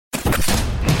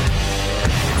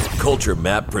Culture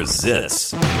Map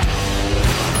presents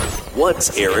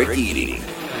What's Eric Eating?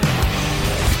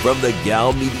 From the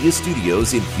Gal Media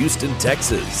Studios in Houston,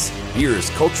 Texas,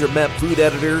 here's Culture Map food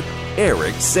editor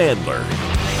Eric Sandler.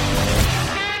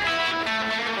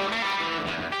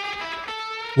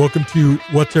 Welcome to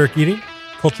What's Eric Eating?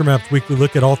 Culture Map's weekly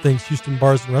look at all things Houston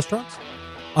bars and restaurants.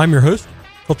 I'm your host,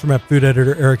 Culture Map food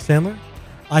editor Eric Sandler.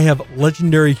 I have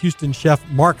legendary Houston chef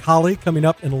Mark Holley coming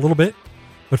up in a little bit.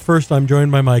 But first, I'm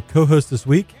joined by my co-host this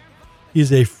week. He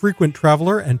is a frequent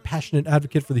traveler and passionate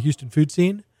advocate for the Houston food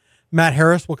scene. Matt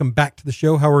Harris, welcome back to the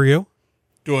show. How are you?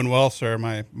 Doing well, sir.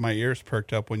 My ears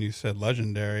perked up when you said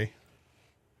legendary.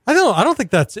 I don't think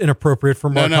that's inappropriate for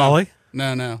Mark Holley.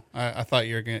 No. I thought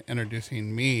you were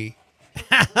introducing me.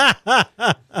 Yeah,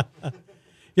 I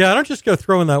don't just go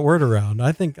throwing that word around.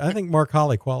 I think Mark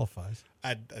Holley qualifies.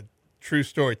 A true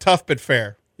story. Tough but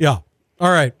fair. Yeah.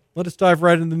 All right. Let us dive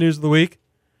right into the news of the week.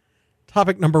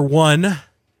 Topic number one. We're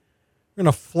going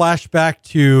to flash back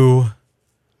to,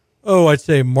 I'd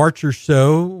say March or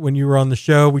so when you were on the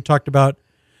show. We talked about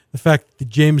the fact that the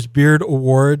James Beard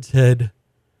Awards had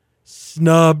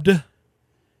snubbed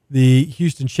the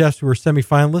Houston chefs who were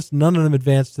semifinalists. None of them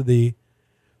advanced to the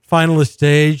finalist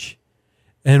stage.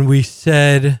 And we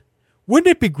said,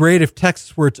 wouldn't it be great if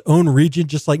Texas were its own region,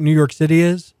 just like New York City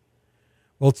is?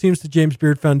 Well, it seems the James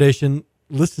Beard Foundation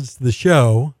listens to the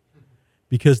show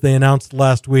because they announced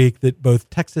last week that both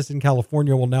Texas and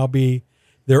California will now be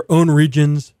their own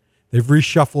regions. They've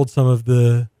reshuffled some of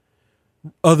the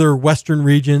other Western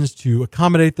regions to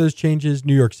accommodate those changes.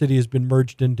 New York City has been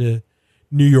merged into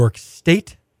New York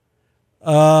State.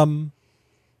 Man,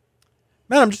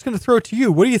 I'm just going to throw it to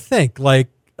you. What do you think?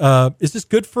 Is this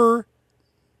good for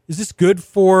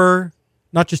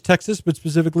not just Texas, but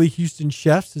specifically Houston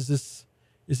chefs? Is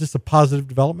this a positive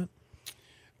development?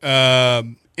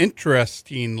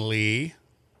 Interestingly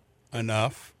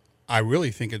enough, I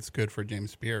really think it's good for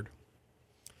James Beard.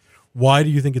 Why do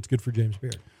you think it's good for James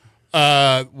Beard?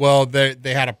 Well,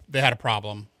 they had a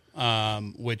problem,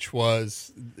 which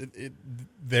was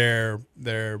their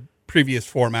previous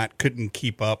format couldn't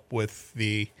keep up with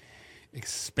the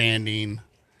expanding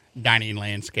dining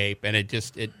landscape, and it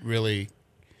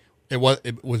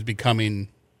was becoming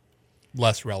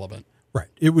less relevant. Right.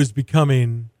 It was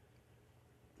becoming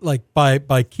like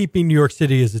by keeping New York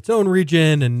City as its own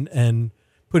region and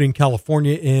putting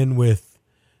California in with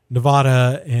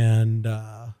Nevada and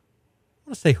I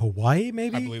want to say Hawaii,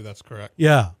 maybe? I believe that's correct.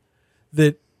 Yeah.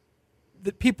 That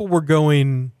people were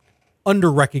going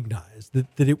under-recognized, that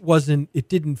it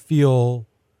didn't feel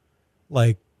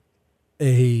like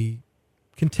a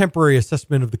contemporary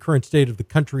assessment of the current state of the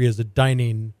country as a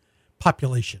dining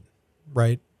population,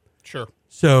 right? Sure.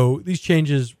 So these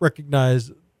changes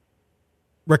recognize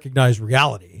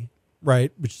reality,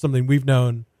 right? Which is something we've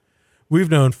known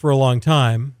for a long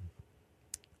time.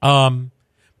 But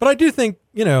I do think,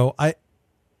 it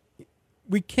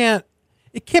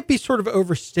can't be sort of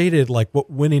overstated like what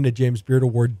winning a James Beard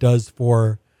Award does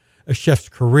for a chef's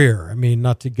career. I mean,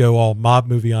 not to go all mob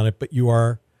movie on it, but you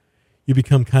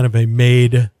become kind of a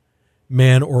made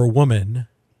man or a woman.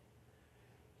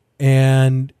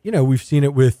 And, we've seen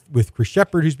it with Chris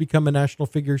Shepard, who's become a national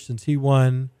figure since he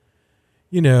won.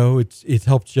 It's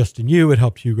helped Justin Yu. It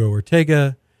helped Hugo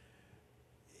Ortega.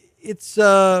 It's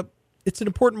an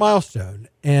important milestone.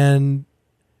 And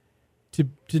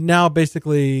to now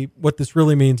basically what this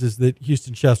really means is that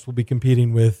Houston chefs will be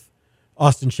competing with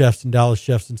Austin chefs and Dallas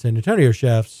chefs and San Antonio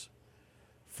chefs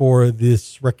for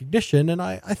this recognition. And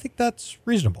I think that's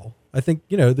reasonable. I think,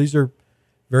 these are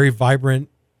very vibrant,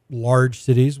 large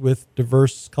cities with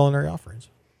diverse culinary offerings.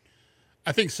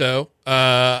 I think so.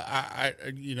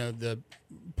 The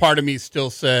part of me still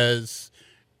says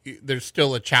there's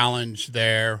still a challenge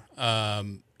there.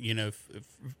 There's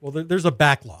a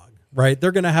backlog, right?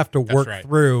 They're going to have to work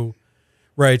through,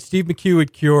 right? Steve McHugh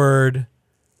had cured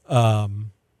Odd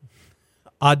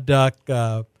Duck,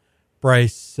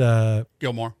 Bryce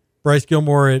Gilmore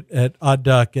at Odd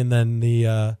Duck, and then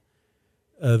the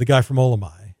guy from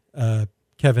Olamai,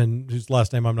 Kevin, whose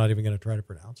last name I'm not even going to try to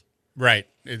pronounce. Right.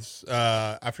 It's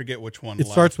I forget which one. It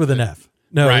starts with an F.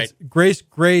 No, right. It's Grace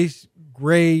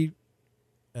Gray.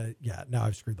 Now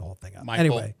I've screwed the whole thing up.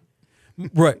 Michael. Anyway,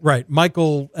 right.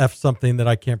 Michael F. something that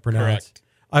I can't pronounce.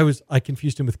 Correct. I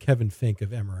confused him with Kevin Fink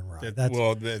of Emmer and Rod.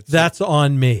 That's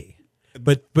on me.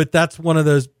 But that's one of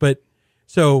those. But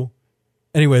so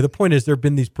anyway, the point is there have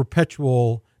been these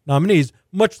perpetual nominees,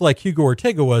 much like Hugo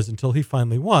Ortega was until he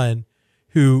finally won,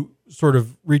 who sort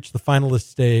of reached the finalist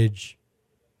stage,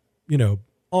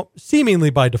 seemingly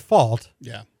by default.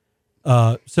 Yeah.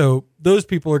 So those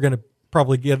people are going to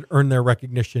probably earn their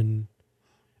recognition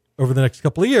over the next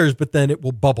couple of years, but then it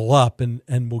will bubble up and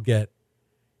we'll get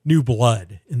new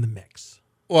blood in the mix.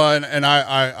 Well, and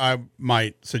I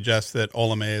might suggest that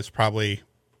Olame is probably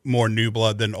more new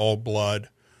blood than old blood,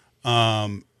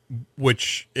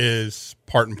 which is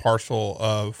part and parcel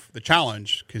of the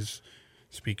challenge. Because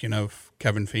speaking of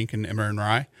Kevin Fink and Emmer and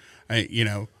Rye,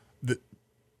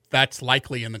 that's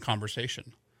likely in the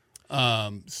conversation.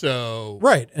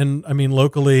 Right. And I mean,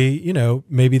 locally,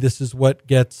 maybe this is what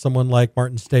gets someone like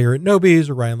Martin Stayer at Nobody's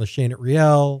or Ryan Lashane at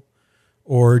Riel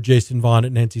or Jason Vaughn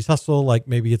at Nancy's Hustle. Like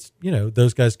maybe it's,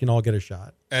 those guys can all get a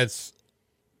shot. As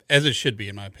it should be,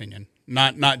 in my opinion.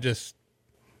 Not just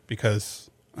because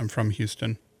I'm from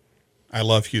Houston. I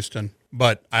love Houston,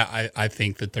 but I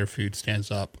think that their food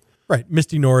stands up. Right.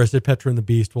 Misty Norris at Petra and the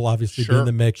Beast will obviously be in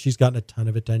the mix. She's gotten a ton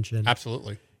of attention.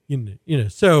 Absolutely.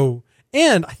 So,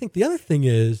 and I think the other thing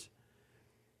is,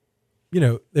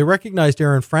 they recognized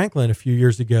Aaron Franklin a few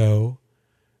years ago.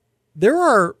 There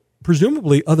are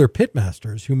presumably other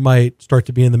pitmasters who might start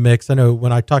to be in the mix. I know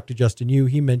when I talked to Justin Yu,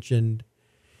 he mentioned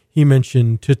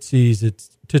Tootsie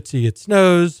It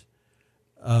Snows.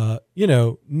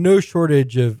 No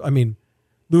shortage of,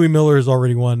 Louis Miller has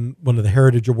already won one of the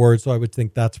Heritage Awards, so I would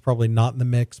think that's probably not in the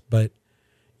mix, but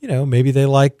maybe they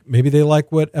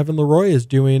like what Evan Leroy is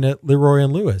doing at Leroy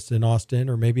and Lewis in Austin,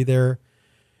 or maybe they're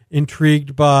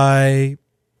intrigued by,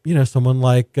 someone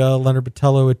like Leonard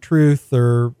Botello at Truth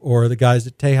or the guys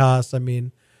at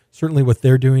Tejas. Certainly what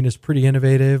they're doing is pretty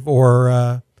innovative,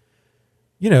 or,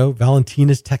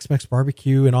 Valentina's Tex-Mex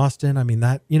Barbecue in Austin.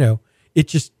 It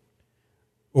just,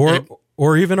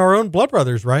 or even our own Blood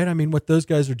Brothers, right? What those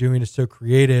guys are doing is so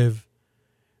creative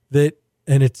that,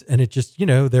 and it just,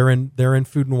 they're in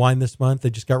Food and Wine this month.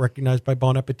 They just got recognized by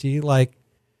Bon Appetit. Like,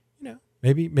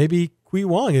 maybe Kui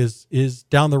Wong is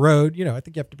down the road. I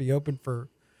think you have to be open for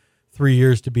 3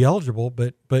 years to be eligible,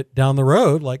 but down the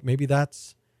road, like maybe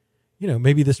that's,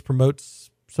 maybe this promotes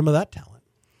some of that talent.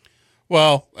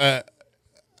 Well,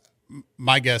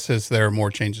 my guess is there are more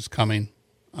changes coming.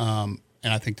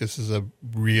 And I think this is a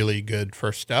really good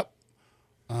first step.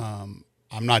 I'm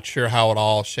not sure how it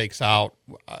all shakes out.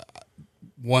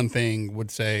 One thing would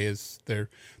say is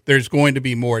there's going to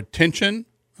be more attention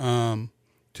to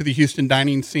the Houston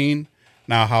dining scene.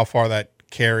 Now, how far that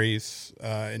carries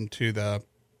into the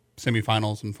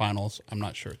semifinals and finals, I'm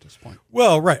not sure at this point.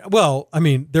 Well, right. Well,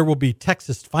 there will be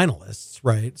Texas finalists,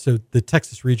 right? So the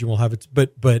Texas region will have its,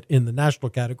 but in the national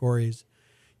categories,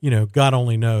 God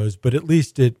only knows. But at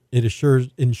least it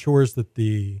ensures that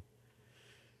the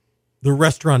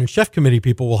restaurant and chef committee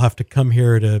people will have to come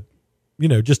here to,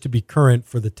 just to be current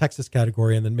for the Texas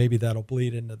category, and then maybe that'll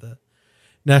bleed into the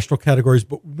national categories.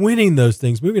 But winning those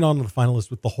things, moving on to the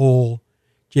finalists with the whole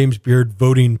James Beard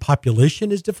voting population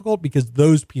is difficult because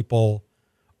those people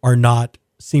are not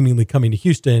seemingly coming to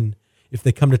Houston. If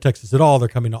they come to Texas at all, they're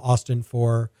coming to Austin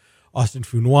for Austin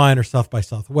Food and Wine or South by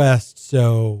Southwest.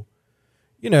 So,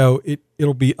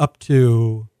 it'll be up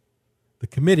to the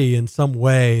committee in some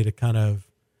way to kind of,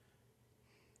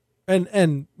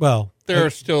 there are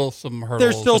still some hurdles.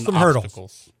 There's still some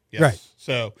obstacles. Yes. Right.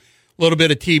 So a little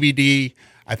bit of TBD.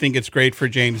 I think it's great for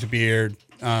James Beard.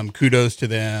 Kudos to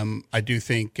them. I do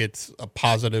think it's a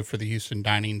positive for the Houston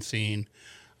dining scene.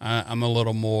 I'm a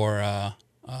little more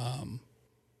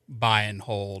buy and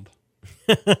hold.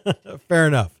 Fair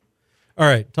enough. All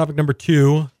right. Topic number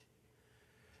 2.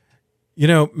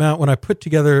 Matt, when I put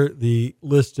together the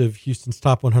list of Houston's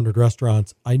top 100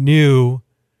 restaurants, I knew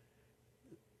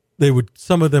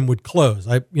some of them would close.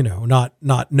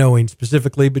 Not knowing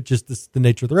specifically, but just the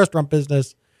nature of the restaurant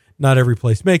business. Not every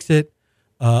place makes it.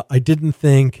 I didn't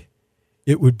think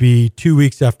it would be 2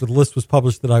 weeks after the list was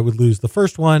published that I would lose the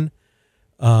first one.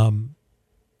 And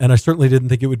I certainly didn't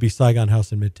think it would be Saigon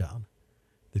House in Midtown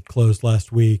that closed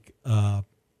last week. I'm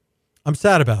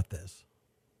sad about this.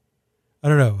 I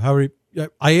don't know.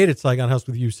 I ate at Saigon House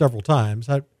with you several times.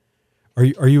 Are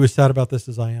you as sad about this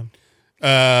as I am?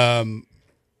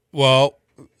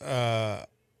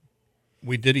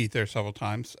 We did eat there several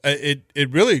times. It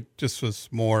really just was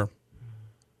more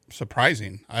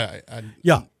surprising.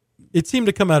 Yeah, it seemed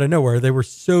to come out of nowhere. They were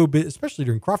so busy, especially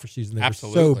during crawfish season. They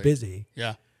Absolutely. were so busy.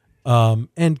 Yeah.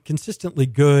 And consistently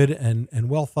good and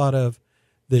well thought of.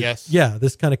 Yes. Yeah,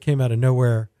 this kind of came out of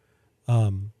nowhere.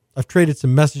 I've traded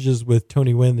some messages with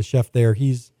Tony Wynn, the chef there.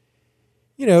 He's,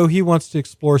 he wants to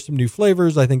explore some new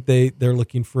flavors. I think they're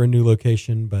looking for a new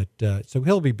location, but so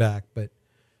he'll be back. But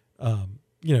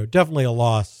definitely a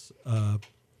loss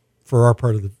for our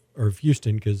part of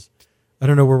Houston, because I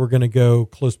don't know where we're going to go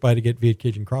close by to get Viet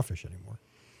Cajun crawfish anymore.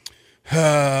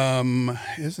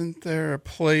 Isn't there a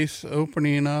place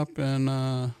opening up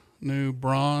in New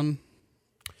Braun?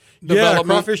 development.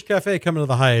 Crawfish Cafe coming to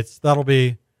the Heights. That'll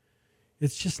be.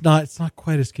 It's not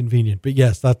quite as convenient, but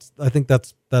yes, I think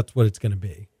that's what it's going to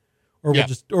be, or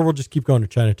we'll just keep going to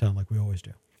Chinatown like we always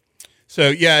do. So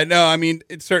yeah, no, I mean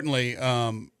it's certainly.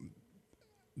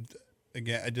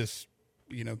 Again, I just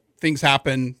things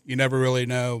happen. You never really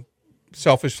know.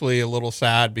 Selfishly, a little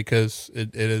sad because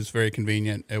it is very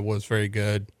convenient. It was very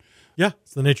good. Yeah,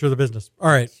 it's the nature of the business. All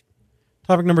right,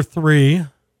 topic number 3.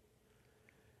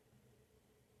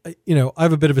 I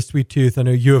have a bit of a sweet tooth. I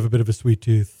know you have a bit of a sweet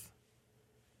tooth.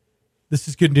 This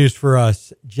is good news for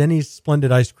us. Jenny's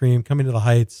Splendid Ice Cream coming to the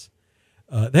Heights.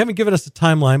 They haven't given us a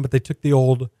timeline, but they took the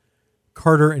old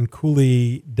Carter and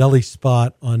Cooley deli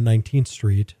spot on 19th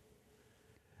Street.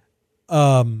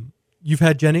 You've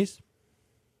had Jenny's?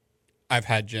 I've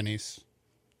had Jenny's.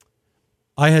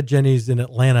 I had Jenny's in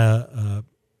Atlanta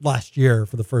last year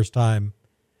for the first time.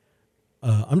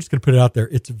 I'm just going to put it out there.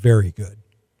 It's very good.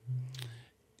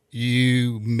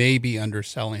 You may be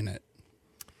underselling it.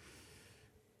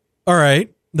 All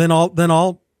right. Then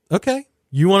I'll okay.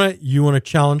 You want to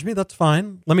challenge me? That's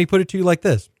fine. Let me put it to you like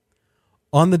this.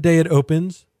 On the day it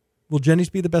opens, will Jenny's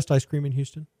be the best ice cream in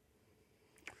Houston?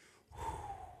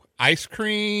 Ice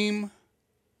cream.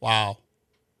 Wow.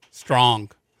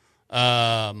 Strong.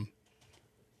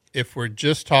 If we're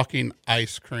just talking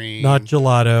ice cream, not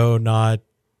gelato, not.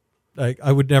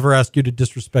 I would never ask you to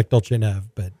disrespect Dolce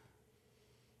Nev, but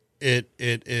it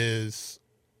is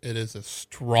a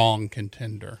strong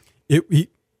contender.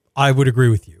 I would agree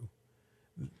with you.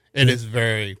 It is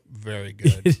very, very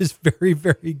good. It is very,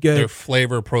 very good. Their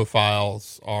flavor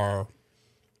profiles are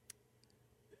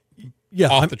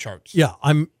off the charts. Yeah,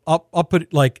 I'll put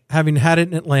it like, having had it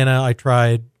in Atlanta, I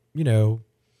tried 3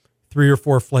 or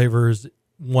 4 flavors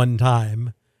one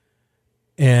time,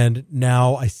 and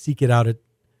now I seek it out at.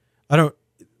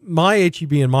 My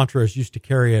HEB in Montrose used to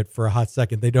carry it for a hot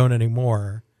second. They don't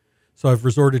anymore, so I've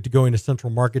resorted to going to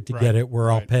Central Market to get it, where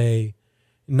I'll pay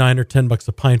 $9 or $10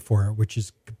 a pint for it, which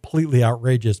is completely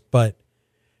outrageous. But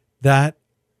that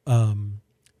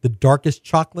the darkest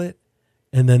chocolate,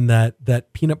 and then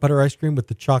that peanut butter ice cream with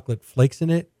the chocolate flakes in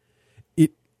it,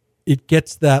 it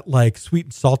gets that like sweet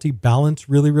and salty balance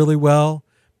really, really well,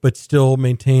 but still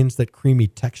maintains that creamy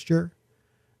texture.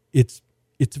 It's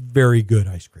very good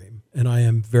ice cream, and I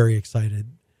am very excited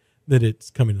that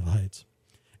it's coming to the Heights.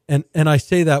 And I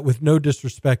say that with no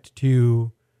disrespect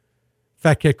to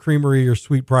Fat Cat Creamery or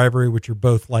Sweet Bribery, which are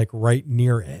both like right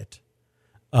near it,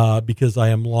 because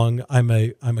I'm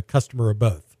a customer of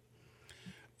both.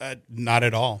 Not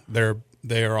at all.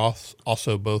 They are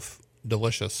also both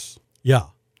delicious. Yeah,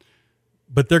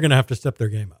 but they're going to have to step their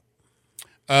game up.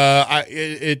 I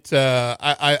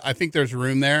think there's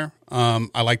room there.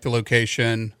 I like the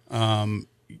location.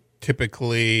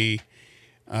 Typically,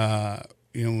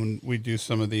 when we do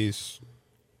some of these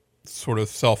sort of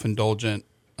self-indulgent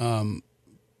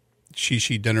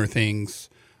shishi dinner things,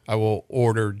 I will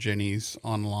order Jenny's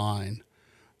online,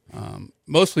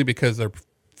 mostly because their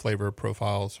flavor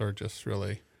profiles are just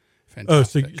really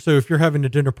fantastic. Oh, so if you're having a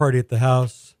dinner party at the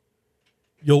house,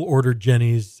 you'll order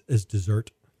Jenny's as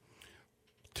dessert?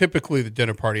 Typically, the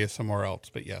dinner party is somewhere else,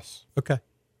 but yes. Okay.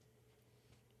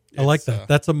 I like that.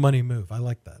 That's a money move. I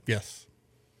like that. Yes.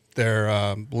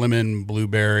 Their lemon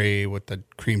blueberry with the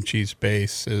cream cheese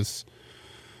base is,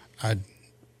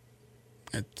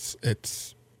 it's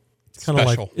kind of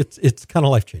special. It's kind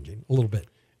of life changing a little bit.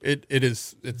 It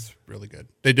is. It's really good.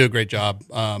 They do a great job.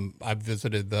 I've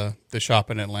visited the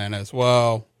shop in Atlanta as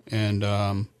well, and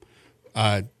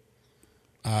I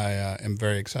am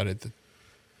very excited that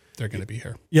they're going to be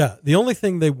here. Yeah. The only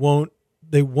thing they won't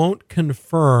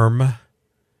confirm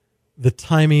the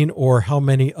timing or how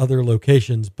many other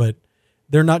locations, but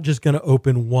they're not just going to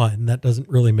open one. That doesn't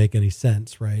really make any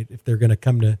sense, right? If they're going to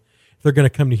come to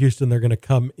Houston, they're going to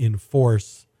come in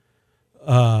force.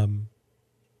 I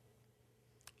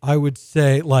would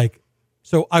say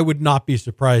so I would not be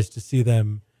surprised to see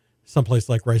them someplace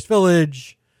like Rice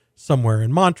Village, somewhere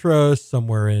in Montrose,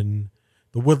 somewhere in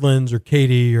the Woodlands or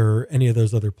Katy or any of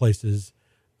those other places.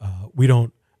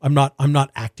 I'm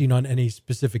not acting on any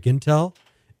specific intel.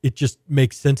 It just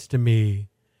makes sense to me.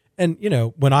 And,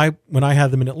 when I had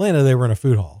them in Atlanta, they were in a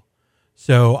food hall.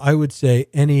 So I would say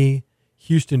any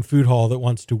Houston food hall that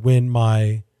wants to win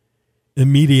my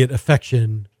immediate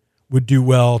affection would do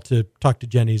well to talk to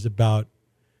Jenny's about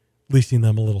leasing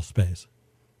them a little space.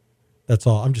 That's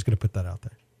all. I'm just going to put that out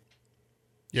there.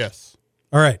 Yes.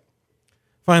 All right.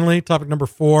 Finally, topic number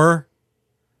 4.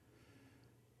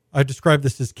 I described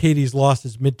this as Katie's loss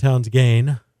is Midtown's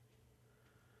gain.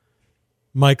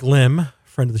 Mike Lim,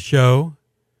 friend of the show,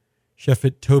 chef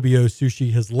at Tobio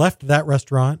Sushi, has left that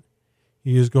restaurant.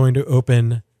 He is going to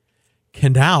open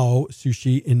Canal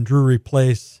Sushi in Drury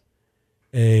Place,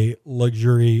 a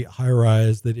luxury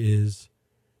high-rise that is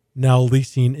now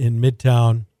leasing in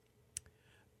Midtown.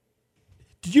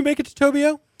 Did you make it to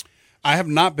Tobio? I have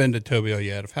not been to Tobio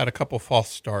yet. I've had a couple false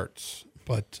starts,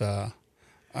 but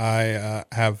I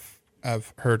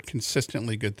have heard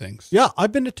consistently good things. Yeah,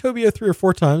 I've been to Tobio 3 or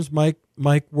 4 times. Mike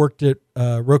worked at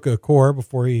Roca Accor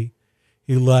before he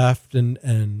left,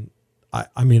 and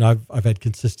I mean I've had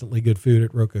consistently good food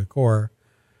at Roca Accor.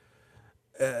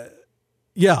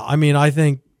 Yeah, I mean I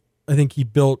think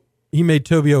he made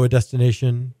Tobio a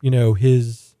destination. You know,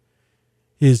 his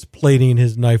plating,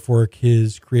 his knife work,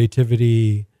 his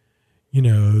creativity. You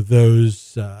know,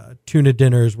 those tuna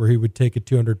dinners where he would take a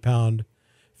 200-pound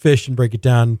fish and break it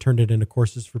down and turn it into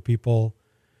courses for people.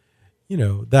 You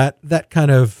know, that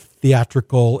kind of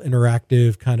theatrical,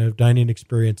 interactive kind of dining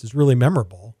experience is really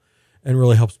memorable and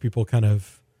really helps people kind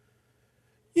of,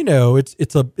 you know, it's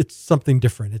something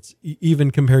different. It's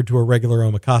even compared to a regular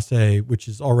omakase, which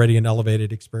is already an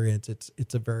elevated experience.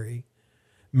 It's a very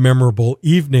memorable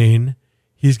evening.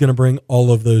 He's going to bring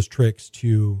all of those tricks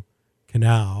to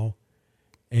Canal.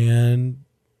 And,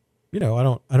 you know,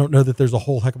 I don't know that there's a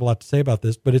whole heck of a lot to say about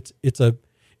this, but it's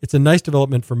a nice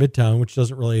development for Midtown, which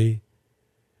doesn't really.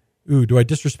 Ooh, do I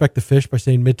disrespect the fish by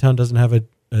saying Midtown doesn't have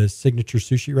a signature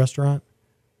sushi restaurant?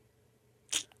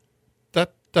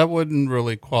 That wouldn't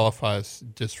really qualify as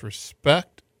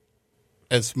disrespect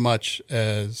as much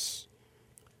as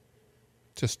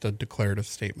just a declarative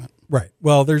statement. Right.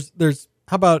 Well, there's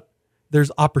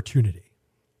opportunity.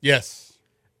 Yes.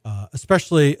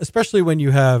 Especially when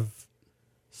you have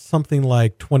something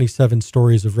like 27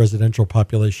 stories of residential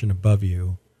population above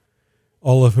you,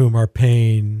 all of whom are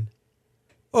paying,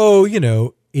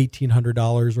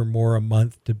 $1,800 or more a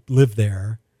month to live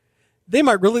there. They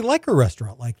might really like a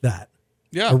restaurant like that.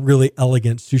 Yeah. A really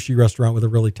elegant sushi restaurant with a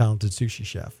really talented sushi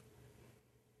chef.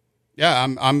 Yeah,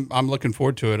 I'm looking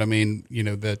forward to it. I mean, you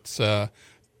know, that's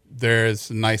there's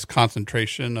a nice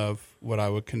concentration of what I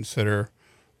would consider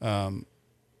good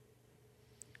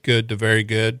to very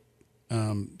good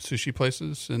sushi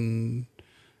places, and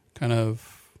kind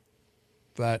of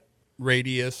that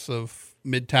radius of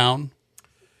Midtown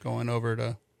going over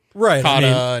to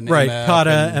Kata and MF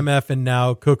Kata, MF, and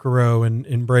now Kokoro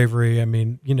and Bravery. I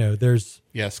mean, you know, there's.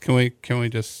 Yes, can we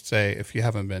just say, if you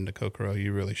haven't been to Kokoro,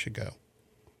 you really should go.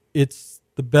 It's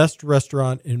the best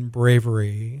restaurant in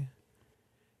Bravery,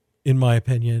 in my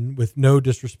opinion, with no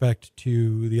disrespect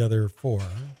to the other 4.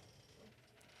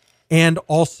 And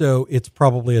also, it's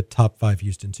probably a top 5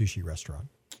 Houston sushi restaurant.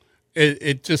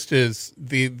 It just is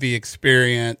the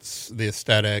experience, the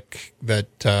aesthetic,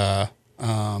 that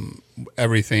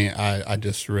everything. I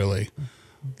just really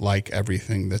like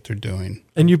everything that they're doing.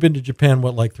 And you've been to Japan,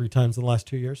 what, like 3 times in the last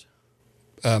 2 years?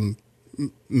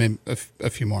 Maybe a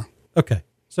few more. Okay.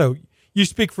 So you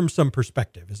speak from some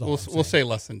perspective, is all We'll say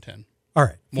less than 10. All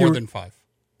right. More than 5.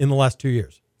 In the last 2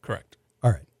 years? Correct.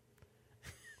 All right.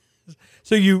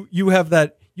 So you have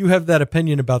that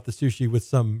opinion about the sushi with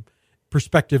some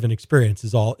perspective and experience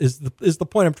is the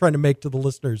point I'm trying to make to the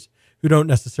listeners who don't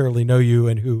necessarily know you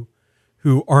and who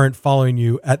aren't following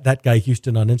you at That Guy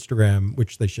Houston on Instagram,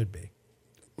 which they should be.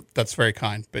 That's very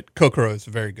kind, but Kokoro is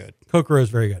very good. Kokoro is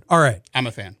very good. All right. I'm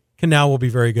a fan. Canal will be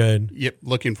very good. Yep,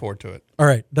 looking forward to it. All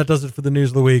right, that does it for the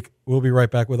news of the week. We'll be right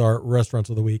back with our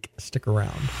restaurants of the week. Stick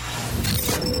around.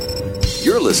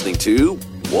 You're listening to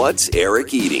What's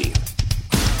Eric Eating?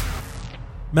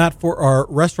 Matt, for our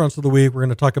restaurants of the week, we're going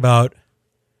to talk about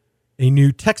a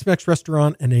new Tex-Mex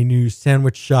restaurant and a new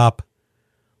sandwich shop.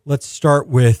 Let's start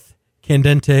with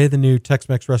Candente, the new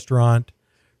Tex-Mex restaurant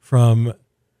from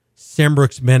Sam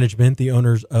Brooks Management, the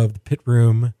owners of the Pit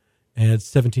Room and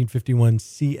 1751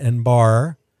 CN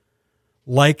Bar.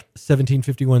 Like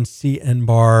 1751 CN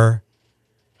Bar,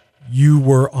 you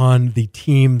were on the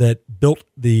team that built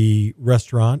the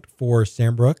restaurant for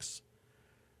Sam Brooks.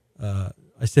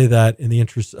 I say that in the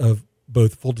interest of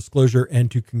both full disclosure and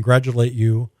to congratulate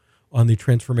you on the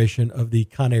transformation of the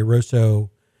Cane Rosso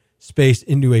space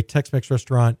into a Tex-Mex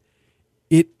restaurant.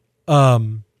 It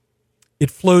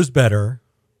flows better,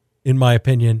 in my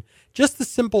opinion. Just the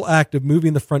simple act of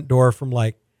moving the front door from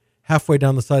like halfway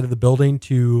down the side of the building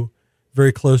to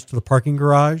very close to the parking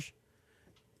garage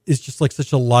is just like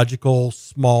such a logical,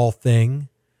 small thing,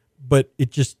 but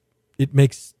it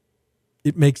makes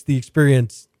the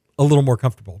experience a little more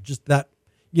comfortable. Just that,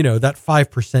 that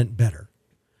 5% better.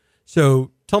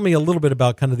 So tell me a little bit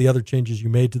about kind of the other changes you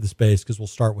made to the space, because we'll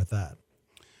start with that.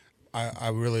 I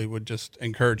really would just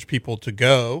encourage people to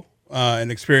go and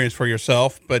experience for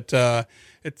yourself. But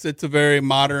it's a very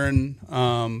modern,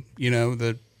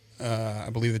 the I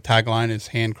believe the tagline is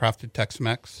handcrafted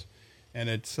Tex-Mex, and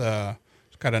it's got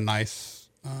a nice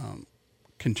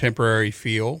contemporary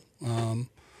feel.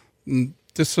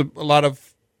 Just a lot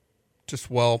of just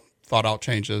well thought out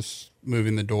changes,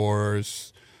 moving the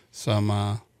doors,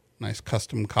 some nice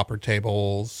custom copper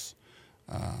tables,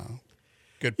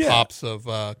 good pops of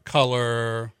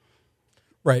color.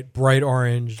 Right, bright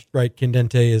orange, right?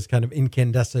 Candente is kind of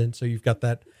incandescent, so you've got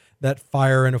that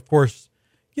fire, and of course,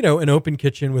 an open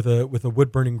kitchen with a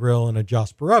wood burning grill and a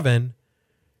Jasper oven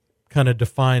kind of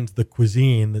defines the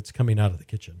cuisine that's coming out of the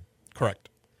kitchen. Correct.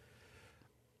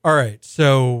 All right,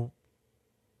 so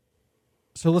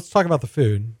let's talk about the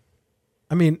food.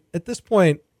 I mean, at this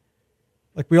point,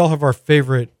 like we all have our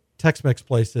favorite Tex-Mex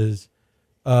places.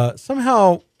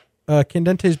 Somehow,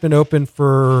 Candente's been open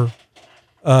for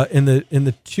in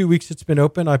the 2 weeks it's been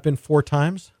open. I've been 4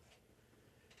 times.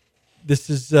 This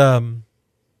is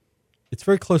it's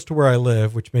very close to where I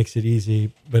live, which makes it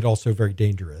easy, but also very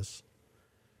dangerous.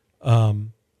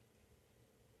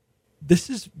 This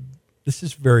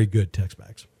is very good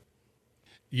Tex-Mex.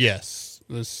 Yes,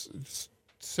 let's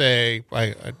say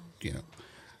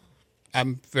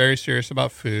I'm very serious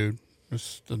about food.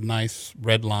 There's a nice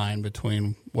red line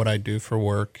between what I do for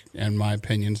work and my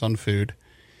opinions on food,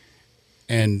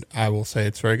 and I will say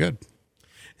it's very good.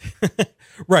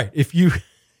 Right. If you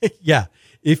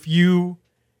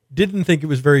didn't think it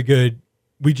was very good,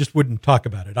 we just wouldn't talk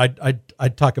about it.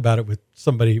 I'd talk about it with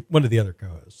somebody, one of the other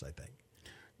co-hosts, I think,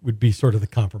 would be sort of the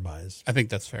compromise. I think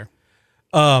that's fair.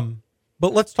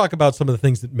 But let's talk about some of the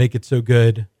things that make it so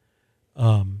good.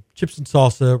 Chips and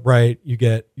salsa, right? You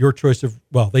get your choice of,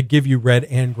 they give you red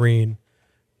and green.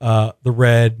 The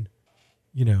red,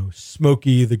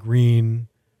 smoky, the green,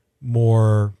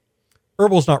 more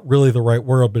herbal's not really the right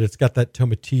word, but it's got that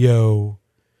tomatillo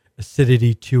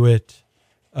acidity to it.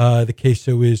 The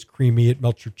queso is creamy. It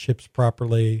melts your chips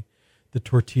properly. The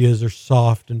tortillas are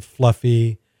soft and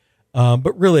fluffy.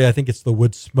 But really, I think it's the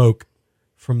wood smoke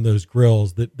from those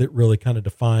grills that really kind of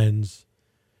defines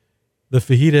the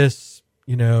fajitas,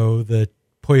 the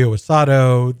pollo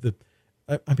asado, the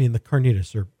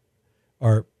carnitas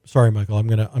are sorry, Michael, I'm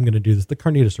gonna do this. The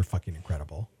carnitas are fucking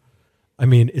incredible. I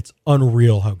mean, it's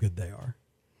unreal how good they are.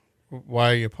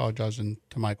 Why are you apologizing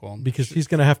to Michael? Because he's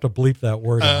going to have to bleep that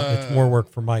word out. It's more work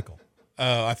for Michael.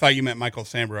 Oh, I thought you meant Michael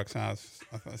Sandbrooks. No.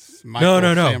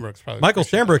 Sandbrooks Michael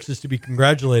Sandbrooks is to be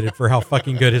congratulated for how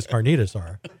fucking good his carnitas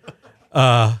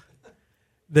are.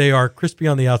 They are crispy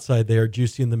on the outside. They are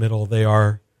juicy in the middle. They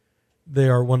are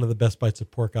one of the best bites of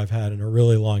pork I've had in a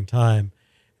really long time.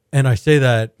 And I say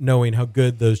that knowing how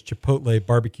good those Chipotle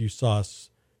barbecue sauce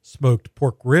smoked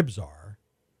pork ribs are,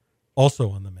 also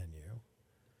on the menu.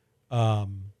 I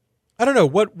don't know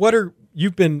what are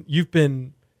you've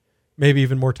been maybe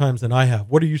even more times than I have.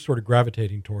 What are you sort of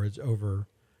gravitating towards over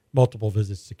multiple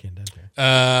visits to Candente?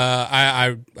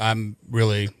 I'm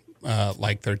really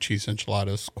like their cheese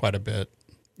enchiladas quite a bit.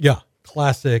 Yeah,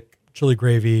 classic chili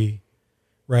gravy,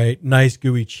 right? Nice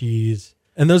gooey cheese,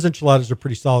 and those enchiladas are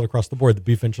pretty solid across the board. The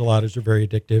beef enchiladas are very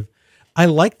addictive. I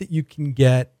like that you can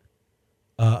get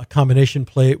a combination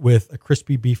plate with a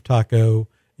crispy beef taco,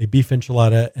 a beef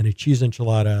enchilada, and a cheese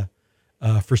enchilada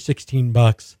for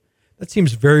 $16. That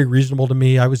seems very reasonable to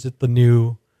me. I was at the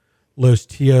new Los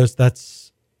Tios.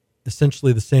 That's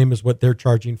essentially the same as what they're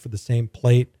charging for the same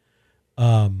plate.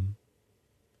 For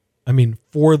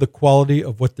the quality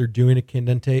of what they're doing at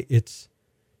Candente, it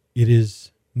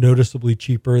is noticeably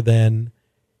cheaper than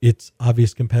its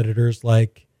obvious competitors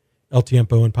like El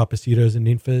Tiempo and Papacitos and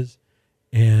Ninfas.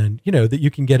 And, that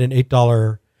you can get an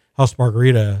 $8 house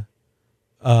margarita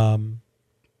at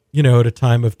a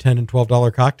time of $10 and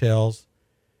 $12 cocktails,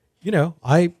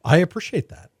 I appreciate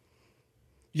that.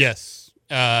 Yes.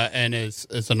 And as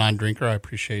a non-drinker, I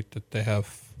appreciate that they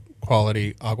have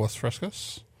quality aguas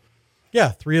frescas. Yeah.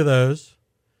 3 of those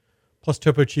plus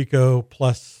Topo Chico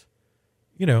plus,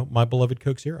 my beloved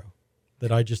Coke Zero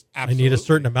that I need a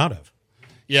certain amount of.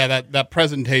 Yeah. That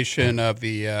presentation of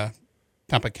the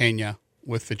Tampa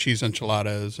with the cheese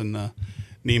enchiladas and the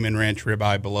Neiman Ranch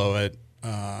ribeye below it,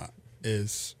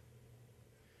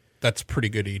 that's pretty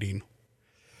good eating.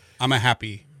 I'm a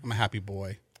happy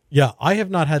boy. Yeah, I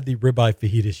have not had the ribeye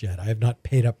fajitas yet. I have not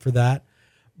paid up for that.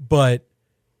 But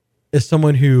as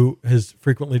someone who has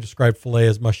frequently described filet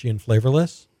as mushy and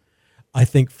flavorless, I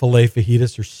think filet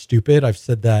fajitas are stupid. I've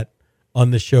said that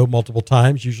on the show multiple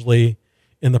times, usually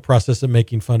in the process of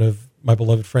making fun of my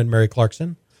beloved friend Mary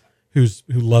Clarkson, who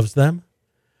loves them.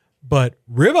 But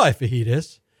ribeye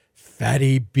fajitas,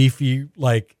 fatty, beefy,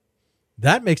 like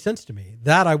that makes sense to me.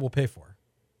 That I will pay for.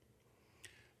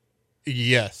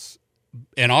 Yes.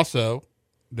 And also,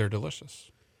 they're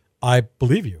delicious. I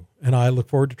believe you, and I look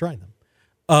forward to trying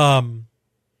them.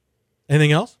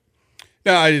 Anything else?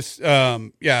 No, I just,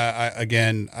 I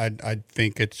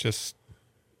think it's just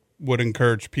would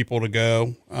encourage people to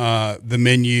go. The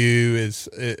menu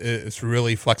is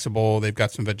really flexible. They've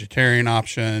got some vegetarian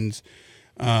options.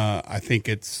 I think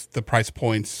the price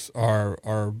points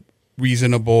are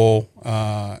reasonable.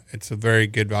 It's a very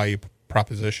good value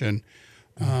proposition.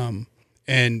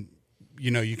 And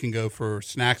you can go for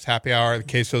snacks, happy hour. The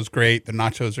queso's great. The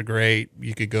nachos are great.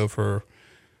 You could go for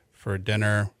a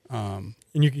dinner. And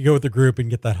you could go with the group and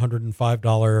get that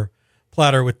 $105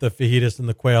 platter with the fajitas and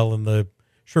the quail and the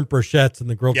shrimp brochettes and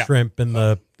the grilled shrimp and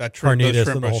the carnitas those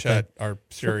shrimp and the whole thing. are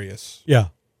serious. Yeah.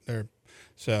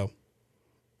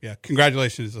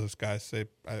 Congratulations to those guys.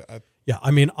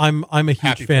 I'm a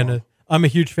huge fan I'm a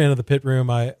huge fan of the pit room.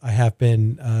 I have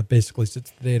been basically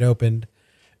since the day it opened,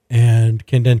 and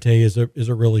Candente is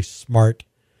a really smart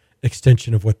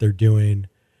extension of what they're doing.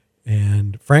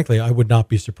 And frankly, I would not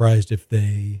be surprised if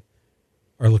they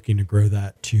are looking to grow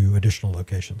that to additional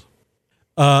locations.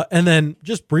 And then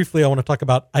just briefly, I want to talk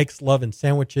about Ike's Love and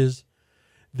Sandwiches.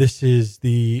 This is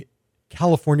the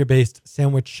California-based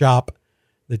sandwich shop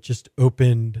that just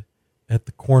opened at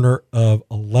the corner of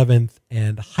 11th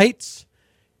and Heights.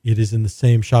 It is in the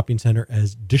same shopping center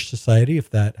as Dish Society, if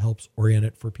that helps orient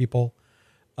it for people.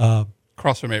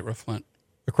 Across from 8 Row Flint.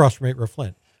 Across from 8 Row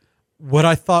Flint. What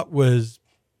I thought was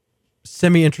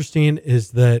semi-interesting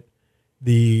is that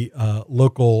the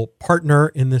local partner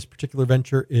in this particular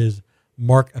venture is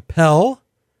Mark Appel.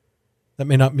 That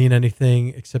may not mean anything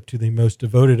except to the most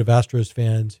devoted of Astros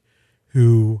fans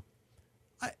who,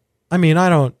 I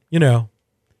don't,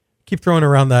 keep throwing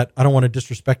around that. I don't want to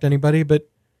disrespect anybody, but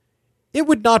it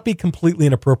would not be completely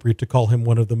inappropriate to call him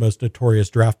one of the most notorious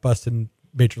draft busts in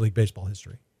Major League Baseball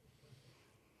history.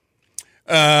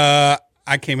 I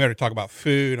came here to talk about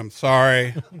food. I'm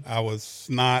sorry. I was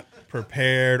not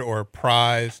prepared or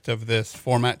apprised of this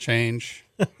format change.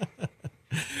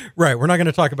 Right. We're not going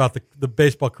to talk about the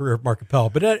baseball career of Mark Appel.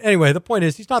 But anyway, the point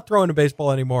is he's not throwing a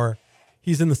baseball anymore.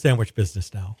 He's in the sandwich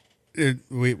business now. If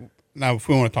we want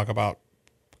to talk about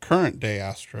present day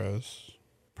Astros.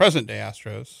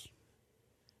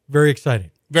 Very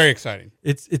exciting. Very exciting.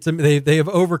 They have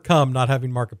overcome not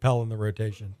having Mark Appel in the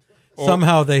rotation.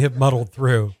 Somehow they have muddled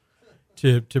through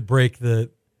to break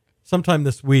sometime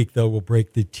this week, though, will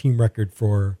break the team record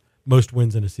for most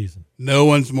wins in a season. No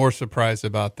one's more surprised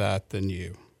about that than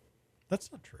you.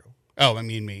 That's not true. Oh, I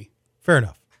mean me. Fair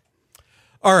enough.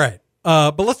 All right.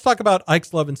 But let's talk about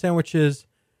Ike's Love and Sandwiches.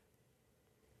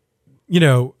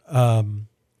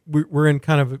 We're in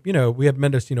kind of, we had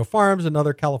Mendocino Farms,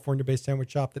 another California-based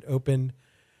sandwich shop that opened.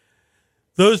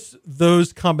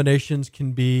 Those combinations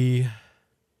can be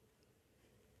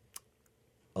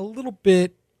a little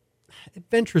bit,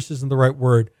 adventurous isn't the right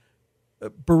word.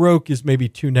 Baroque is maybe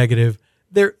too negative.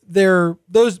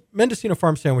 Those Mendocino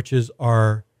Farm sandwiches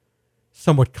are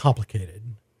somewhat complicated,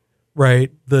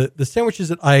 right? The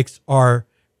sandwiches at Ike's are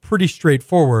pretty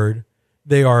straightforward.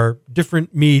 They are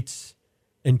different meats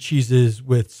and cheeses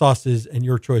with sauces and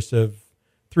your choice of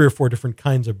 3 or 4 different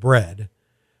kinds of bread.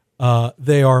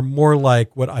 They are more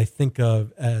like what I think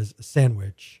of as a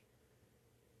sandwich,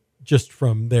 just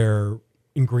from their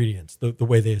ingredients, the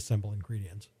way they assemble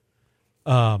ingredients.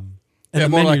 And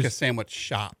more like a sandwich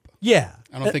shop. Yeah.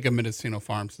 I don't think of Mendocino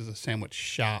Farms as a sandwich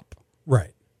shop.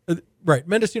 Right. Right.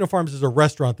 Mendocino Farms is a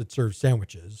restaurant that serves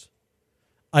sandwiches.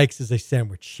 Ike's is a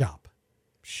sandwich shop.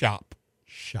 Shop.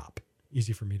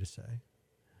 Easy for me to say.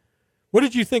 What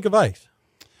did you think of Ike's?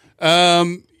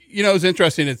 It was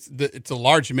interesting. It's a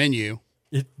large menu.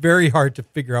 It's very hard to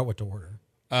figure out what to order.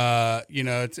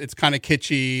 It's kind of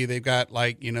kitschy. They've got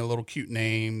little cute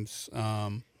names.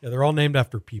 They're all named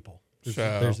after people.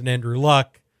 There's an Andrew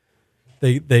Luck.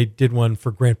 They did one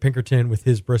for Grant Pinkerton with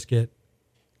his brisket.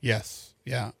 Yes.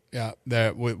 Yeah.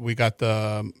 We got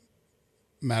the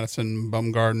Madison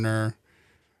Bumgardner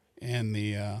and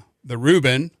the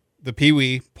Reuben, the Pee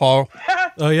Wee Paul.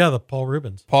 Oh yeah, the Paul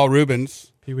Rubens.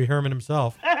 Pee Wee Hermann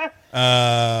himself.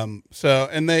 And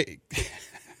they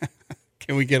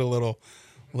can we get a little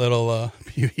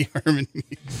Pee Wee Hermann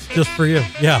music? Just for you,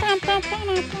 yeah.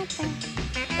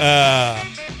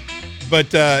 But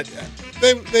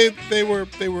they were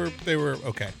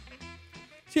okay.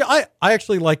 See, I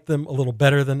actually liked them a little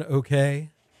better than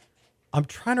okay. I'm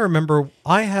trying to remember.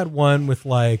 I had one with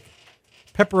like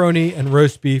pepperoni and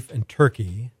roast beef and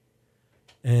turkey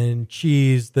and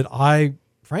cheese that I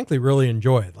frankly really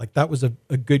enjoyed. Like that was a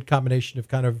good combination of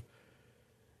kind of,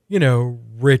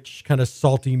 rich, kind of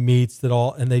salty meats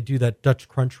and they do that Dutch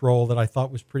crunch roll that I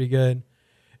thought was pretty good.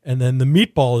 And then the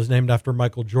meatball is named after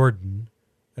Michael Jordan.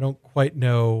 I don't quite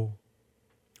know.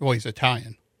 Well, he's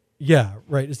Italian. Yeah,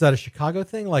 right. Is that a Chicago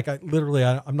thing? Like,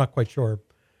 I'm not quite sure,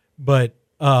 but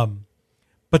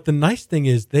the nice thing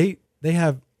is they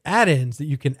have add-ins that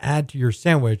you can add to your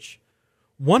sandwich.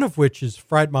 One of which is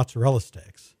fried mozzarella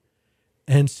sticks,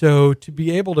 and so to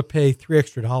be able to pay $3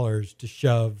 extra to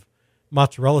shove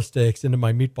mozzarella sticks into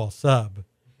my meatball sub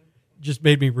just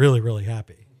made me really, really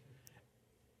happy.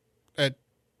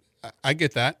 I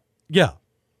get that. Yeah.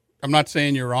 I'm not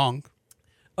saying you're wrong.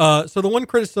 So the one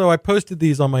criticism, I posted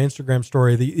these on my Instagram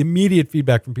story. The immediate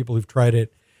feedback from people who've tried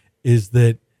it is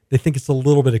that they think it's a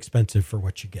little bit expensive for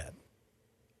what you get.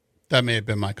 That may have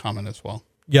been my comment as well.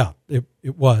 Yeah, it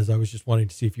was. I was just wanting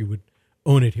to see if you would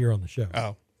own it here on the show.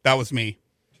 Oh, that was me.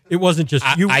 It wasn't just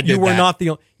you. You were not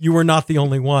the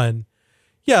only one.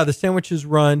 Yeah, the sandwiches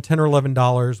run $10 or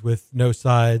 $11 with no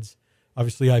sides.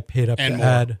 Obviously, I paid up and to more.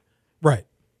 add.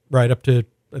 Right, up to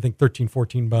I think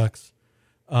 $13-14.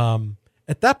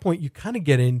 At that point, you kind of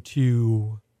get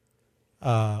into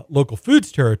local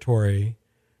foods territory,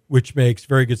 which makes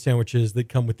very good sandwiches that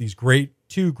come with these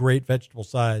two great vegetable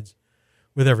sides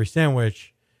with every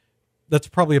sandwich. That's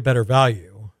probably a better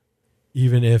value,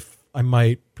 even if I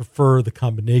might prefer the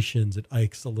combinations at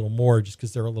Ike's a little more, just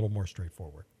because they're a little more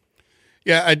straightforward.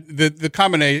 Yeah, the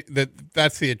combination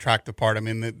that's the attractive part. I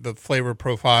mean, the flavor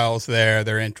profiles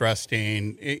there—they're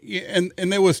interesting, and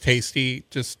it was tasty.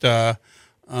 Just it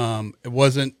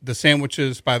wasn't, the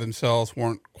sandwiches by themselves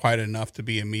weren't quite enough to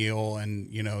be a meal, and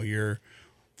you're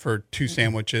for two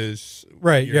sandwiches,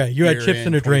 right? Yeah, you had chips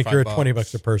and a drink. You're at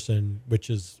 $20 a person, which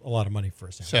is a lot of money for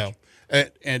a sandwich. So,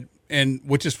 and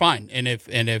which is fine. And if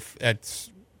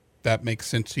that makes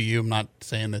sense to you, I'm not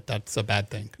saying that that's a bad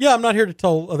thing. Yeah, I'm not here to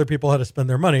tell other people how to spend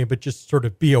their money, but just sort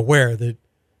of be aware that,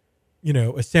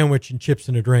 a sandwich and chips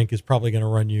and a drink is probably going to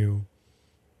run you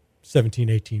 $17,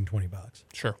 $18, $20.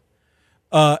 Sure.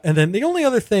 And then the only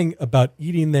other thing about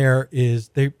eating there is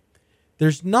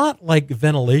there's not like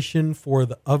ventilation for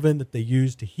the oven that they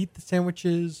use to heat the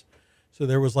sandwiches. So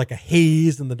there was like a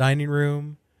haze in the dining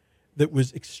room that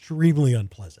was extremely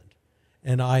unpleasant.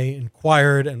 And I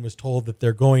inquired and was told that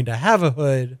they're going to have a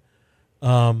hood.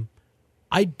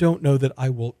 I don't know that I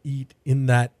will eat in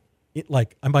that.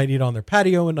 I might eat on their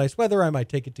patio in nice weather. I might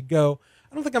take it to go.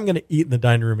 I don't think I'm going to eat in the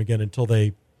dining room again until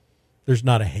there's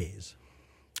not a haze.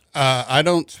 I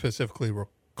don't specifically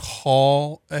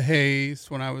recall a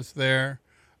haze when I was there,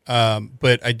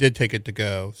 but I did take it to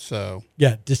go. So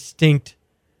yeah, distinct,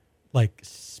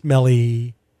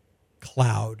 smelly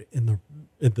cloud in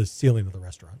the ceiling of the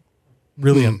restaurant.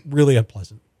 Really, really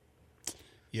unpleasant.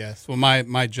 Yes. Well,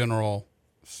 my general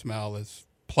smell is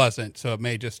pleasant, so it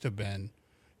may just have been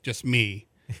just me.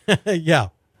 Yeah.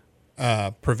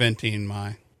 Preventing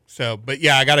but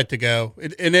yeah, I got it to go.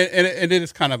 And it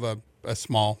is kind of a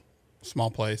small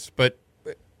place, but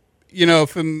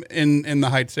if I'm in the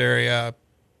Heights area,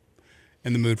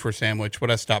 in the mood for a sandwich, would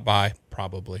I stop by?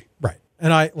 Probably. Right.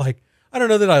 And I don't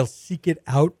know that I'll seek it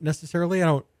out necessarily. I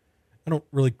don't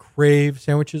really crave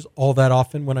sandwiches all that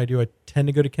often. When I do, I tend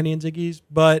to go to Kenny and Ziggy's.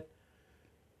 But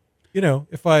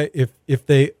if I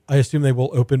assume they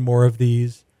will open more of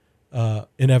these.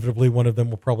 Inevitably, one of them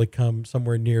will probably come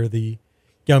somewhere near the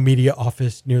Gal Media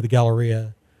office, near the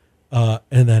Galleria,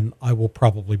 and then I will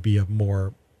probably be a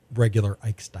more regular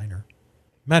Ike's Diner.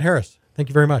 Matt Harris, thank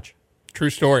you very much. True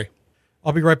story.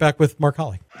 I'll be right back with Mark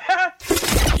Holley.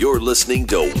 You're listening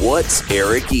to What's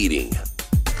Eric Eating?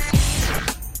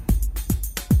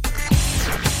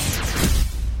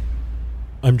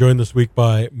 I'm joined this week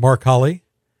by Mark Holley,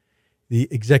 the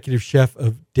executive chef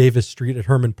of Davis Street at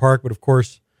Hermann Park, but of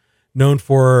course known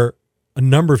for a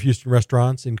number of Houston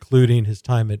restaurants, including his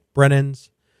time at Brennan's,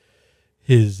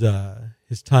 his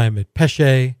time at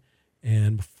Peche,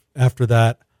 and after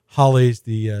that, Holley's,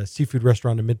 the seafood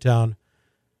restaurant in Midtown.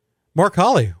 Mark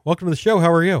Holley, welcome to the show.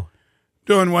 How are you?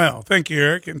 Doing well. Thank you,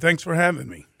 Eric, and thanks for having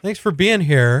me. Thanks for being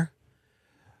here.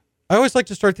 I always like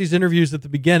to start these interviews at the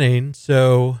beginning,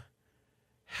 so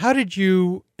how did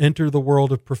you enter the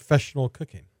world of professional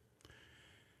cooking?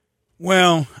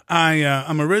 Well,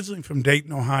 I'm originally from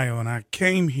Dayton, Ohio, and I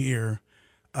came here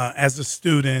as a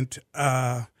student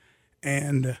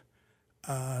and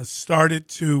started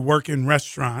to work in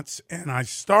restaurants. And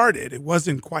it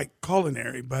wasn't quite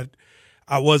culinary, but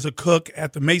I was a cook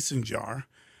at the Mason Jar,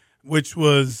 which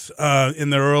was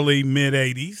in the early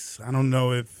mid-'80s. I don't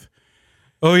know if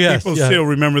people still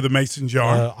remember the Mason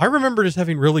Jar. I remember just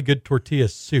having really good tortilla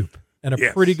soup and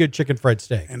a pretty good chicken fried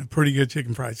steak.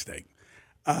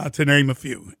 To name a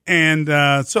few. And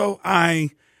so I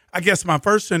guess my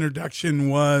first introduction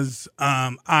was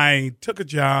I took a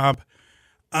job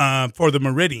for the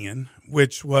Meridian,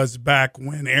 which was back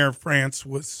when Air France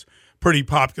was pretty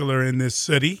popular in this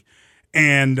city.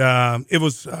 And it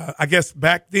was, I guess,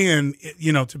 back then,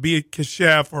 to be a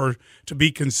chef or to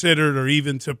be considered or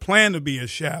even to plan to be a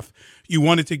chef, you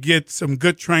wanted to get some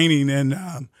good training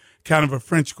in kind of a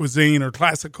French cuisine, or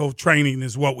classical training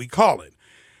is what we call it.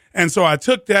 And so I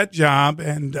took that job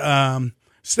and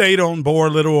stayed on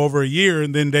board a little over a year,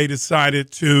 and then they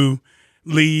decided to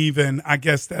leave, and I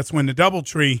guess that's when the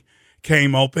DoubleTree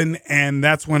came open, and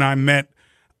that's when I met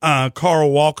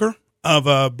Carl Walker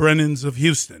of Brennan's of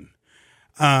Houston.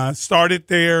 Started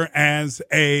there as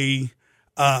a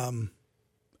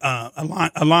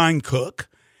line cook,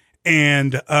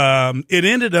 and it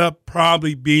ended up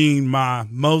probably being my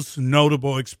most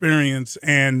notable experience.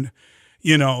 And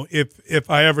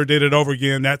if I ever did it over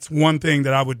again, that's one thing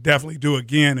that I would definitely do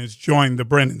again, is join the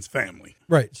Brennan's family.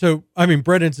 Right. So,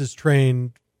 Brennan's has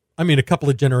trained, a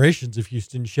couple of generations of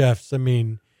Houston chefs.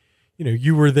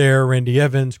 You were there, Randy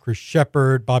Evans, Chris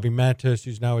Shepard, Bobby Matos,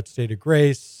 who's now at State of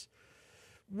Grace.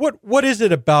 What is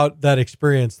it about that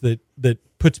experience that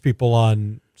puts people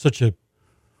on such a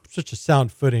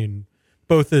sound footing,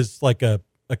 both as like a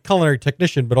culinary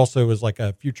technician, but also as like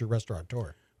a future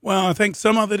restaurateur? Well, I think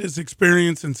some of it is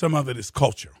experience and some of it is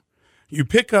culture. You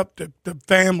pick up the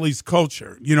family's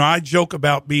culture. I joke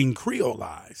about being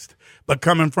Creolized, but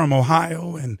coming from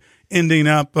Ohio and ending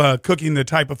up cooking the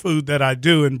type of food that I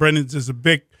do, and Brennan's is a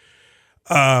big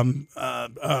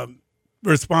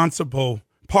responsible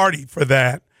party for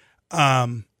that.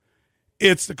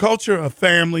 It's the culture of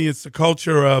family. It's the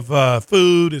culture of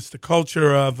food. It's the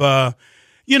culture of, kind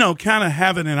of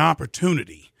having an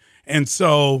opportunity. And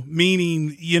so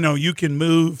meaning, you can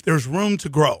move, there's room to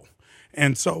grow.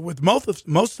 And so with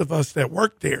most of us that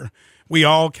work there, we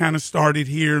all kind of started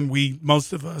here, and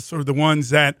most of us are the ones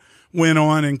that went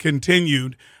on and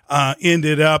continued,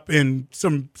 ended up in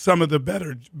some of the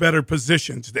better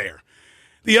positions there.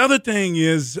 The other thing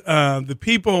is the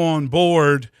people on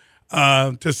board,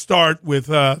 to start with,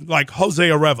 like Jose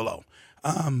Arevalo.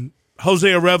 Jose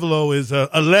Arevalo is a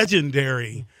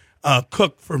legendary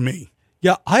cook for me.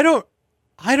 Yeah, I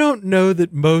don't know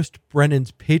that most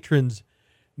Brennan's patrons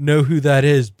know who that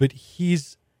is, but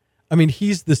he's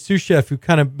the sous chef who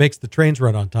kind of makes the trains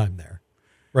run on time there,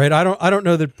 right? I don't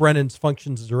know that Brennan's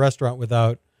functions as a restaurant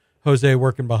without Jose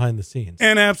working behind the scenes.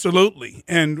 And absolutely.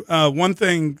 And one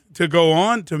thing to go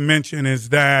on to mention is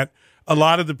that a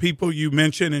lot of the people you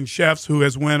mentioned and chefs who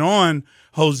has went on,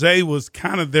 Jose was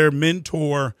kind of their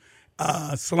mentor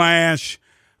slash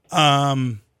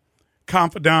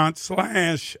confidant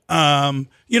slash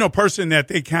person that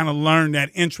they kind of learned at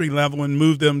entry level and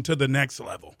moved them to the next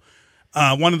level.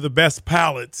 One of the best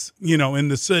palates, in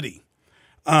the city.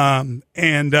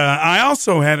 And I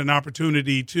also had an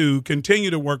opportunity to continue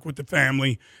to work with the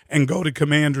family and go to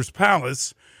Commander's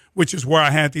Palace, which is where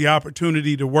I had the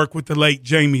opportunity to work with the late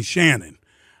Jamie Shannon.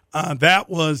 That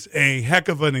was a heck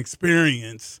of an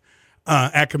experience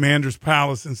at Commander's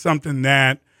Palace, and something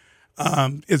that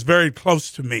is very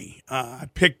close to me. I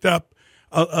picked up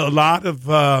a lot of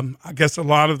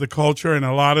the culture and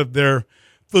a lot of their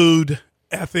food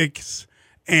ethics,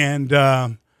 and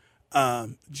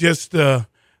just the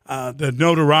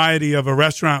notoriety of a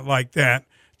restaurant like that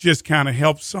just kind of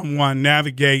helps someone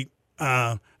navigate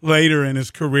later in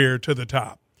his career to the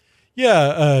top.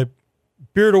 Yeah,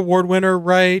 Beard Award winner,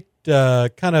 right?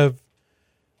 Kind of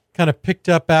picked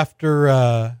up after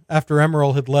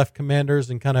Emeril had left Commanders,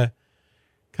 and kind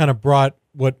of brought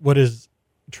what is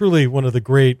truly one of the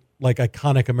great, like,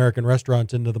 iconic American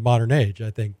restaurants into the modern age. I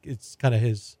think it's kind of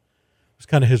his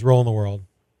role in the world.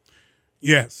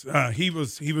 Yes, he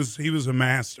was a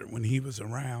master when he was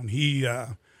around.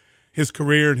 His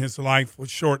career and his life was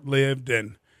short lived,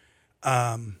 and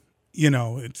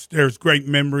there's great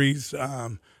memories.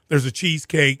 There's a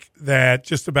cheesecake that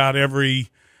just about every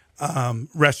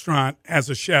restaurant, as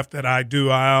a chef that I do,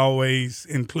 I always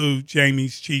include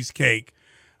Jamie's cheesecake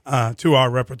to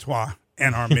our repertoire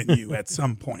and our menu at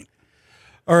some point.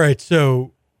 All right,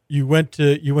 so you went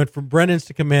from Brennan's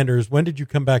to Commanders. When did you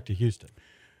come back to Houston?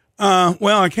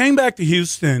 Well, I came back to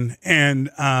Houston and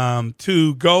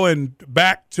to go and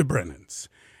back to Brennan's.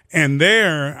 And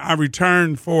there I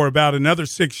returned for about another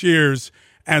 6 years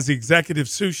as the executive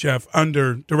sous chef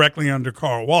directly under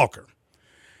Carl Walker.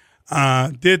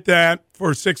 Did that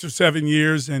for 6 or 7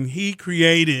 years, and he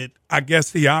created, I guess,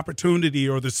 the opportunity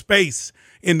or the space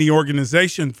in the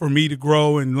organization for me to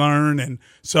grow and learn. And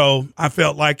so I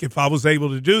felt like if I was able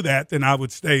to do that, then I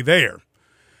would stay there.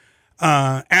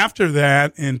 After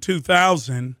that, in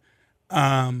 2000,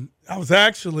 I was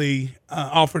actually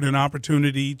offered an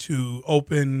opportunity to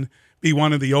open be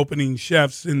one of the opening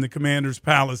chefs in the Commander's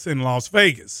Palace in Las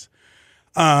Vegas.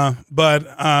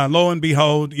 But lo and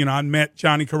behold, I met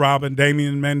Johnny Carrabba and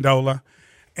Damian Mendola,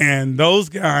 and those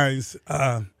guys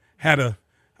had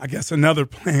another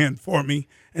plan for me,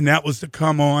 and that was to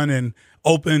come on and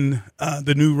open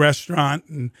the new restaurant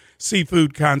and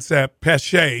seafood concept,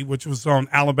 Peche, which was on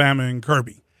Alabama and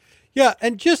Kirby. Yeah,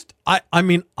 and just I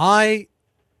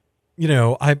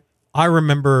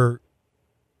remember,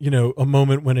 a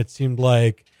moment when it seemed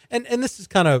like, and this is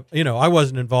kind of, I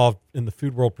wasn't involved in the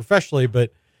food world professionally,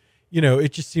 but it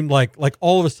just seemed like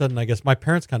all of a sudden, I guess my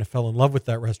parents kind of fell in love with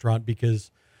that restaurant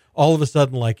because all of a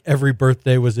sudden, like every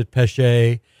birthday was at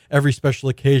Peche, every special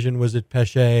occasion was at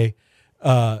Peche.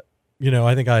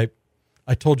 I think I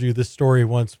told you this story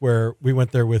once where we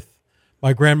went there with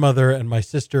my grandmother and my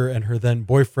sister and her then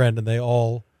boyfriend, and they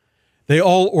all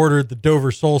ordered the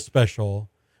Dover Sole Special,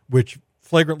 which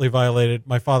flagrantly violated.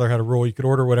 My father had a rule: you could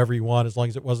order whatever you want as long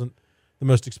as it wasn't the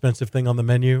most expensive thing on the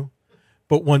menu.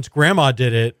 But once Grandma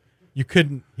did it, he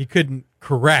couldn't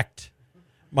correct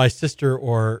my sister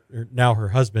or now her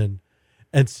husband,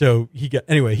 and so he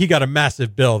got a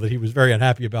massive bill that he was very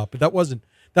unhappy about. But that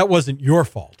wasn't your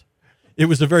fault. It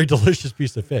was a very delicious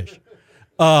piece of fish.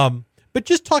 But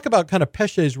just talk about kind of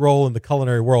Peche's role in the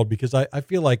culinary world, because I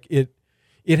feel like it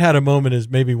had a moment as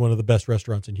maybe one of the best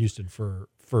restaurants in Houston for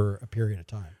a period of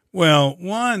time. Well,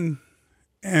 one,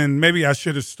 and maybe I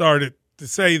should have started to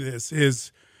say this,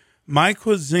 is my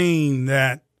cuisine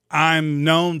that I'm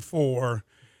known for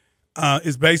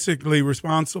is basically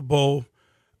responsible,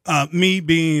 me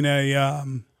being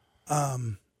a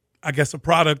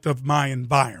product of my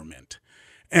environment.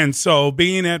 And so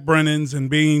being at Brennan's and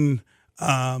being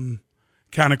kind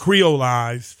of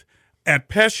Creolized, at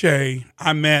Peche,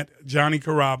 I met Johnny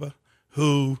Carrabba,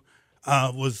 who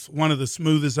was one of the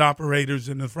smoothest operators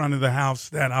in the front of the house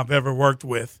that I've ever worked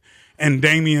with, and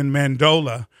Damian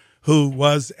Mendola, who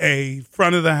was a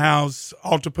front of the house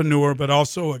entrepreneur, but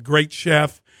also a great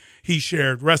chef. He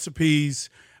shared recipes.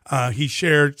 He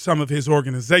shared some of his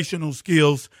organizational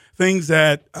skills, things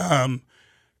that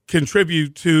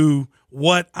contribute to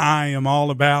what I am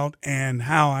all about and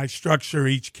how I structure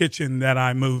each kitchen that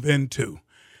I move into.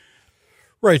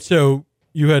 Right. So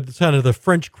you had kind of the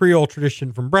French Creole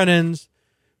tradition from Brennan's,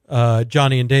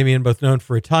 Johnny and Damien, both known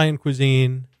for Italian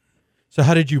cuisine. So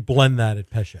how did you blend that at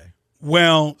Peche?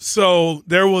 Well, so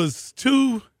there was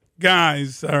two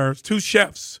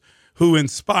chefs who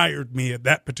inspired me at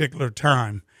that particular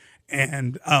time.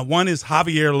 And one is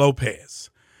Javier Lopez.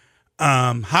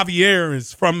 Javier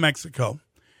is from Mexico,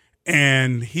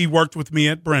 and he worked with me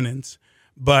at Brennan's,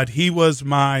 but he was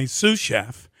my sous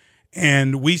chef.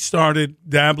 And we started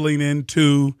dabbling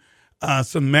into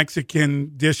some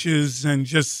Mexican dishes and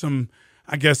just some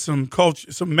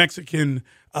culture, some Mexican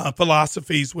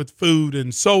philosophies with food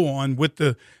and so on, with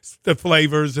the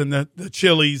flavors and the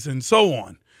chilies and so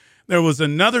on. There was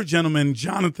another gentleman,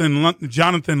 Jonathan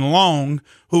Long,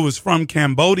 who was from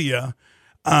Cambodia,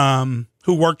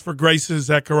 who worked for Grace's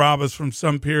at Carrabba's from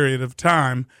some period of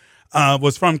time,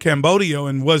 was from Cambodia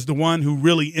and was the one who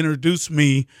really introduced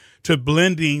me to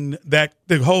blending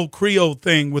the whole Creole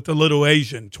thing with a little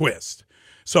Asian twist.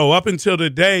 So up until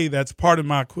today, that's part of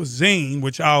my cuisine,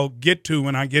 which I'll get to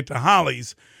when I get to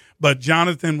Holley's. But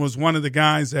Jonathan was one of the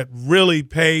guys that really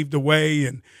paved the way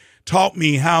and taught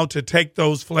me how to take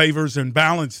those flavors and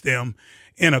balance them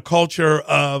in a culture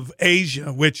of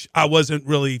Asia, which I wasn't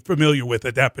really familiar with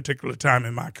at that particular time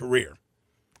in my career.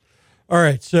 All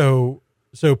right. So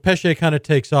Peche kind of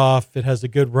takes off. It has a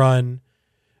good run.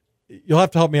 You'll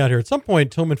have to help me out here. At some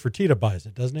point, Tillman Fertitta buys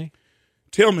it, doesn't he?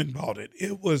 Tillman bought it.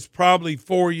 It was probably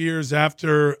 4 years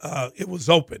after it was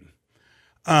open.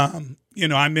 I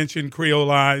mentioned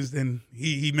Creolized, and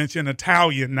he mentioned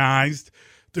Italianized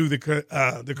through the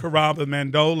Carrabba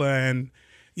Mendola. And,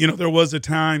 there was a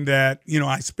time that,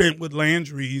 I spent with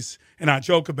Landry's, and I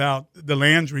joke about the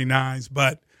Landry knives,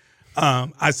 but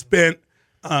I spent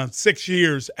 6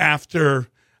 years after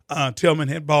Tillman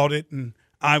had bought it, and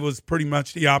I was pretty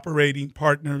much the operating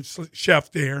partner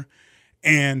chef there,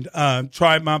 and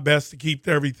tried my best to keep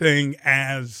everything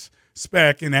as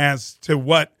spec and as to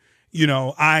what,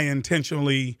 I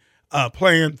intentionally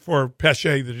planned for Peche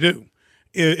to do.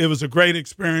 It was a great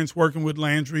experience working with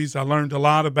Landry's. I learned a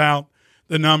lot about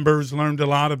the numbers, learned a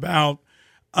lot about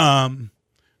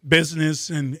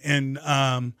business,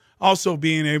 and also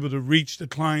being able to reach the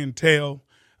clientele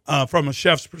from a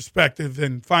chef's perspective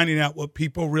and finding out what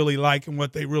people really like and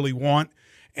what they really want,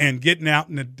 and getting out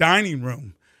in the dining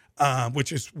room,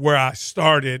 which is where I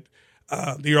started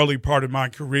the early part of my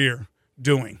career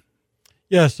doing.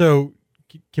 Yeah, so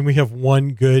can we have one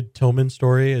good Tillman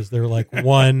story? Is there like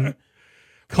one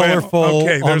colorful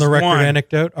on the record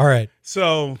anecdote. All right.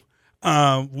 So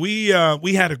we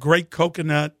had a great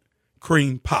coconut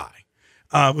cream pie.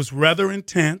 It was rather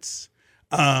intense.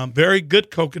 Very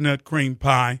good coconut cream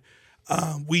pie.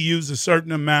 We used a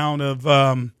certain amount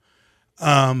of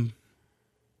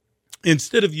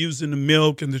instead of using the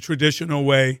milk in the traditional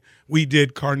way, we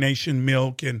did carnation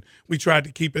milk, and we tried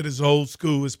to keep it as old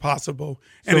school as possible.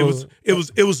 And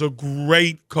it was a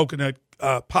great coconut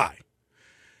pie.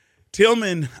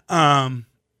 Tillman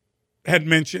had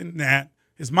mentioned that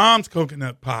his mom's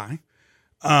coconut pie,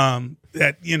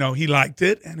 that he liked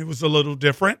it, and it was a little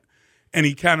different, and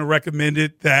he kind of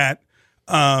recommended that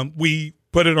we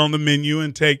put it on the menu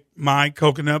and take my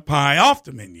coconut pie off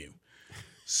the menu.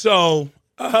 So.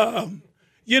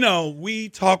 We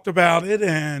talked about it,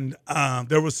 and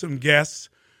there were some guests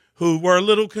who were a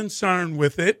little concerned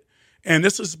with it. And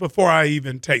this was before I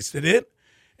even tasted it.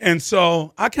 And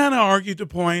so I kind of argued the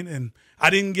point, and I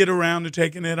didn't get around to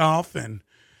taking it off. And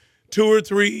two or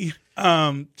three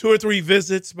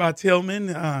visits by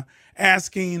Tillman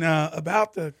asking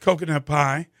about the coconut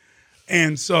pie.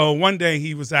 And so one day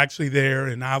he was actually there,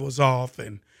 and I was off.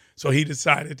 And so he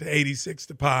decided to 86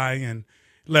 the pie and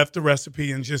left the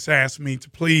recipe and just asked me to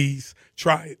please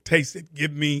try it, taste it,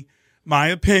 give me my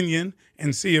opinion,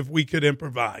 and see if we could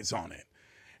improvise on it.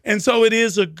 And so it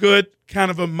is a good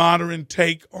kind of a modern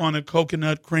take on a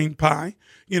coconut cream pie.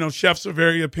 Chefs are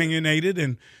very opinionated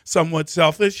and somewhat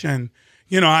selfish. And,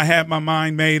 I had my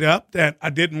mind made up that I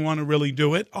didn't want to really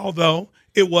do it, although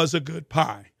it was a good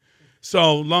pie.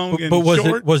 So long and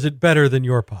short. Was it better than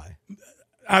your pie?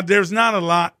 There's not a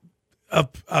lot of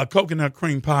coconut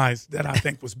cream pies that I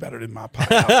think was better than my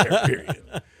pie out there,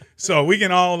 period. So we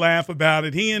can all laugh about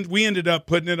it. We ended up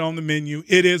putting it on the menu.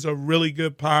 It is a really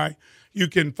good pie. You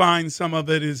can find some of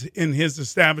it is in his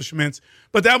establishments.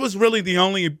 But that was really the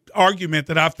only argument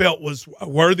that I felt was a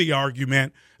worthy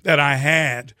argument that I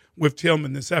had with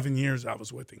Tillman the 7 years I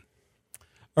was with him.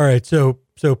 All right, so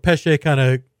Peche kind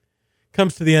of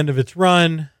comes to the end of its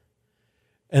run.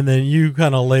 And then you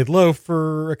kind of laid low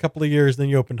for a couple of years. Then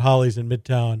you opened Holley's in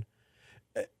Midtown.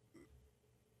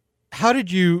 How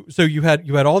did you? So you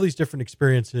had all these different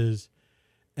experiences,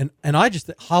 and I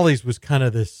just Holley's was kind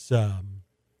of this.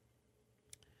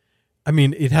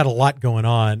 It had a lot going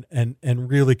on, and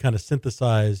really kind of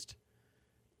synthesized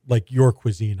like your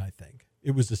cuisine. I think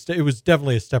it was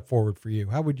definitely a step forward for you.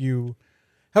 How would you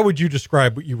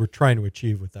describe what you were trying to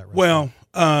achieve with that restaurant?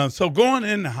 Well, so going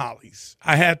into Holley's,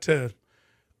 I had to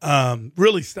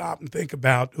really stop and think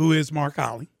about who is Mark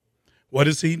Holley, what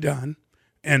has he done,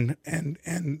 and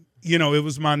it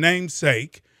was my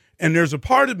namesake, and there's a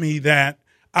part of me that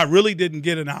I really didn't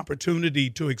get an opportunity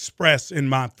to express in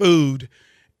my food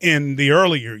in the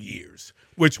earlier years,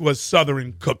 which was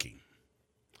Southern cooking.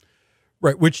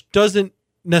 Right, which doesn't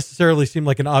necessarily seem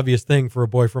like an obvious thing for a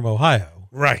boy from Ohio.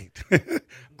 Right,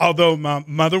 although my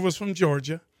mother was from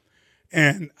Georgia.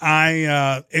 And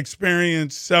I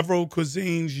experienced several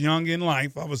cuisines young in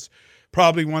life. I was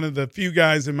probably one of the few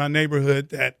guys in my neighborhood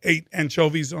that ate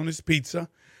anchovies on his pizza.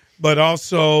 But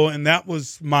also, and that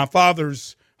was my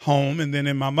father's home. And then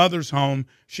in my mother's home,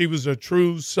 she was a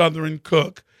true Southern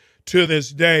cook to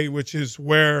this day, which is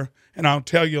where, and I'll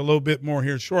tell you a little bit more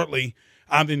here shortly,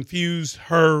 I've infused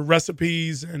her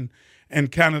recipes and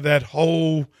kind of that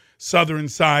whole Southern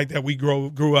side that we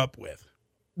grew up with.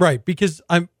 Right, because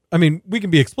we can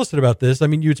be explicit about this.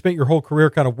 You'd spent your whole career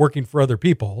kind of working for other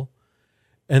people.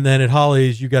 And then at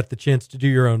Holley's, you got the chance to do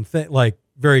your own thing, like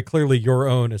very clearly your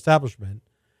own establishment.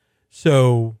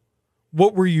 So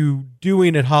what were you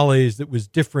doing at Holley's that was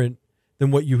different than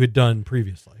what you had done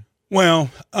previously? Well,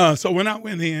 so when I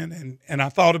went in and I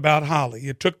thought about Holley,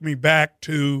 it took me back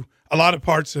to a lot of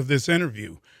parts of this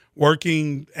interview,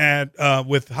 working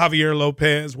with Javier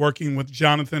Lopez, working with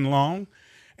Jonathan Long.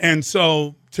 And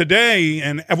so today,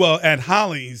 at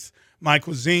Holley's, my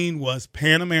cuisine was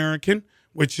Pan-American,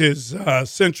 which is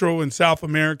Central and South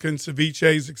American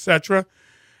ceviches, etc.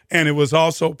 And it was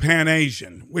also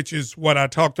Pan-Asian, which is what I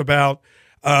talked about,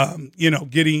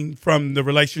 getting from the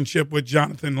relationship with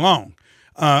Jonathan Long.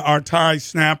 Our Thai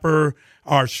snapper,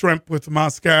 our shrimp with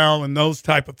Moscow, and those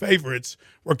type of favorites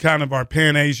were kind of our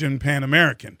Pan-Asian,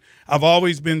 Pan-American. I've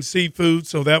always been seafood,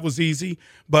 so that was easy.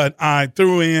 But I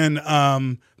threw in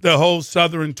the whole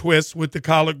Southern twist with the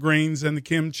collard greens and the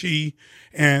kimchi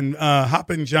and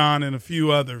Hoppin' John and a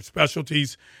few other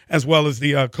specialties, as well as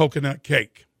the coconut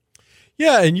cake.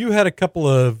 Yeah, and you had a couple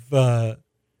of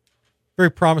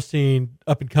very promising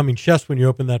up-and-coming chefs when you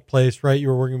opened that place, right? You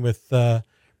were working with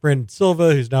Brandon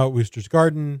Silva, who's now at Wooster's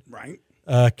Garden. Right.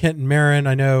 Kenton Marin,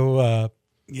 I know.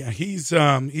 Yeah, he's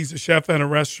a chef at a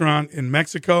restaurant in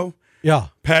Mexico. Yeah.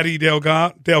 Patty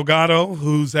Delgado,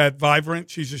 who's at Vibrant.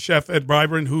 She's a chef at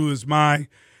Vibrant, who is my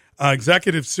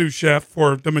executive sous chef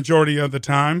for the majority of the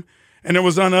time. And there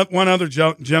was one other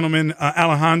gentleman,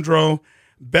 Alejandro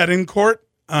Betancourt.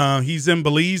 He's in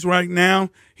Belize right now.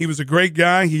 He was a great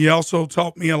guy. He also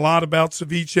taught me a lot about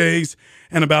ceviches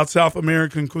and about South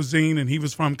American cuisine, and he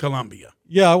was from Colombia.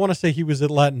 Yeah, I want to say he was at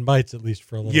Latin Bites at least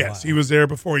for a little while. Yes, he was there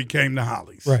before he came to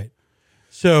Holley's. Right.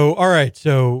 So, all right.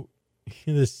 So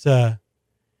this, so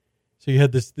you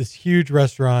had this huge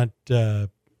restaurant,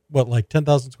 like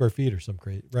 10,000 square feet or some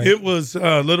crazy, right? It was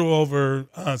a little over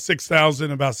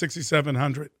 6,000, about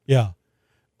 6,700. Yeah.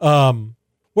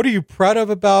 What are you proud of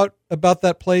about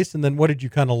that place? And then what did you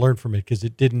kind of learn from it? Because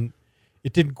it didn't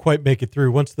quite make it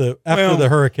through. After the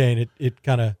hurricane, it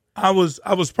kind of. I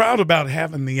was proud about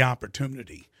having the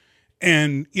opportunity.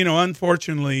 And,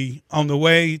 unfortunately, on the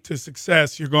way to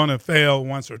success, you're going to fail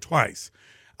once or twice.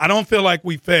 I don't feel like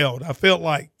we failed. I felt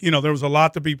like, there was a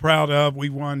lot to be proud of. We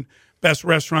won Best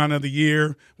Restaurant of the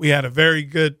Year. We had a very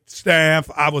good staff.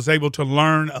 I was able to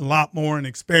learn a lot more and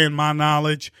expand my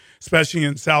knowledge, especially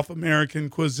in South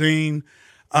American cuisine.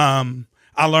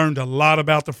 I learned a lot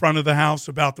about the front of the house,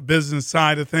 about the business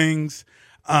side of things.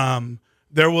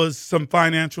 There was some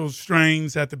financial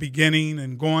strains at the beginning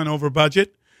and going over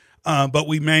budget, but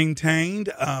we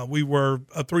maintained. We were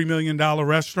a $3 million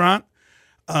restaurant.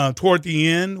 Toward the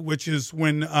end, which is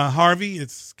when Harvey,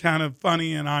 it's kind of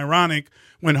funny and ironic,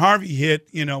 when Harvey hit,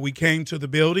 we came to the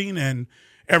building and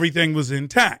everything was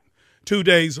intact. 2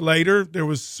 days later, there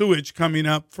was sewage coming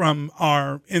up from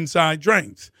our inside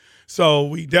drains. So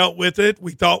we dealt with it.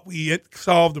 We thought we had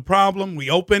solved the problem. We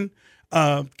opened,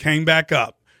 came back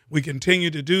up. We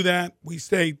continued to do that. We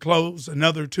stayed closed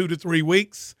another 2 to 3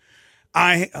 weeks.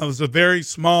 I was a very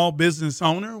small business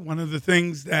owner. One of the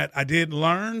things that I did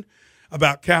learn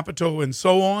about capital and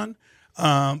so on.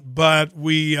 But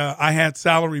I had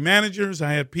salary managers.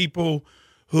 I had people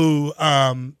who,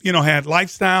 had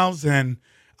lifestyles, and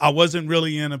I wasn't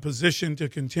really in a position to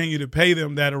continue to pay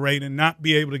them that rate and not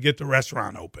be able to get the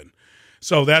restaurant open.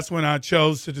 So that's when I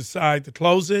chose to decide to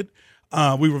close it.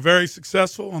 We were very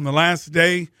successful. On the last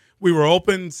day we were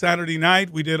open, Saturday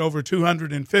night, we did over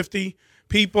 250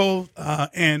 people,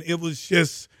 and it was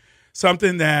just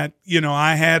something that,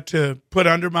 I had to put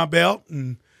under my belt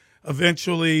and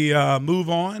eventually move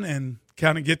on and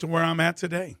kind of get to where I'm at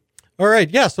today. All right.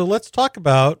 Yeah. So let's talk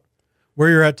about where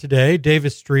you're at today.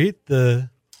 Davis Street, it's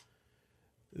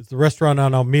the restaurant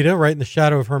on Alameda, right in the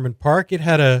shadow of Hermann Park. It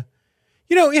had a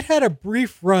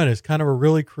brief run as kind of a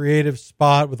really creative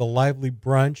spot with a lively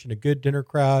brunch and a good dinner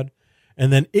crowd.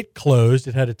 And then it closed.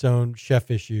 It had its own chef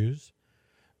issues.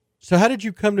 So how did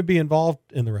you come to be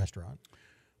involved in the restaurant?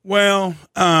 Well,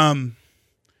 that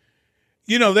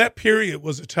period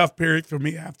was a tough period for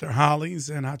me after Holley's,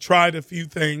 and I tried a few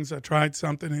things. I tried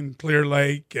something in Clear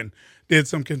Lake and did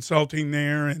some consulting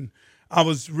there, and I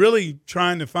was really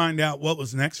trying to find out what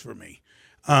was next for me.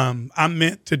 I'm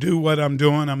meant to do what I'm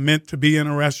doing. I'm meant to be in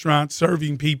a restaurant,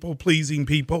 serving people, pleasing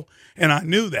people, and I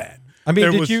knew that. I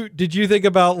mean, did you think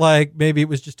about maybe it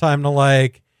was just time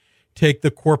to take the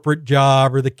corporate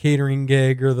job or the catering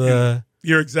gig or the... Yeah.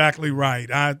 You're exactly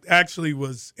right. I actually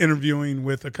was interviewing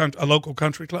with a local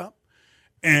country club,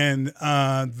 and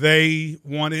they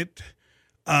wanted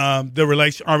our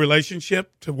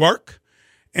relationship to work.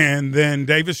 And then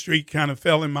Davis Street kind of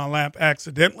fell in my lap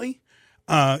accidentally.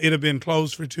 It had been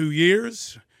closed for 2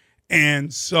 years.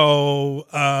 And so,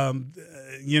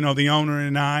 the owner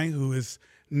and I, who is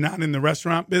not in the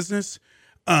restaurant business,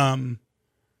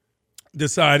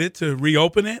 decided to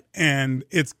reopen it, and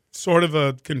it's sort of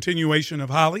a continuation of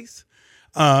Holley's,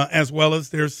 as well as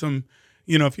there's some,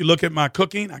 if you look at my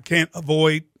cooking, I can't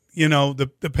avoid,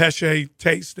 the Pesce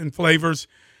taste and flavors,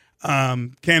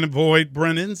 can't avoid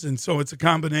Brennan's, and so it's a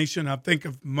combination. I think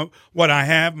of what I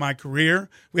have, my career.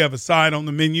 We have a side on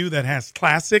the menu that has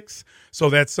classics, so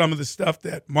that's some of the stuff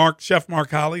that Chef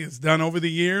Mark Holley has done over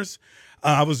the years.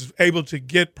 I was able to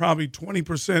get probably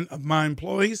 20% of my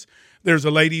employees. There's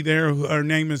a lady there, her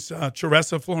name is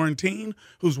Teresa Florentine,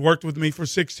 who's worked with me for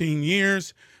 16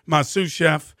 years. My sous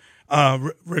chef,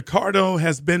 Ricardo,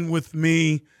 has been with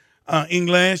me,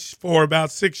 English, for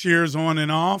about 6 years on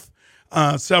and off.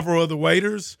 Several of the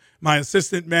waiters. My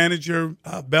assistant manager,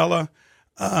 Bella,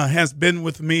 has been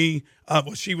with me.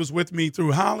 She was with me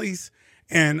through Holley's,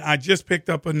 and I just picked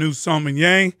up a new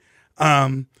sommelier,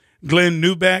 Glenn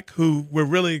Newbeck, who we're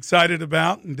really excited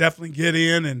about, and definitely get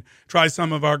in and try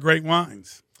some of our great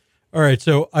wines. All right,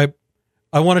 so I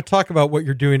want to talk about what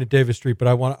you're doing at Davis Street, but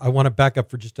I want to back up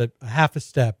for just a half a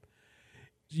step.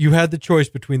 You had the choice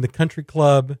between the country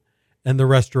club and the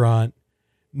restaurant.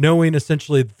 knowing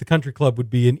essentially that the country club would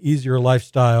be an easier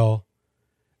lifestyle,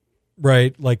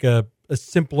 right? Like a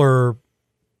simpler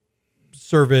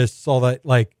service, all that.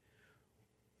 Like,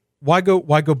 why go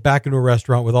back into a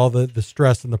restaurant with all the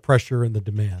stress and the pressure and the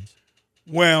demands?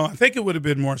 Well, I think it would have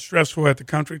been more stressful at the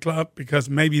country club because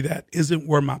maybe that isn't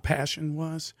where my passion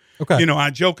was. Okay. You know, I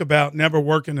joke about never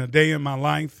working a day in my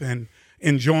life and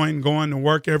enjoying going to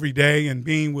work every day and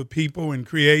being with people and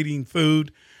creating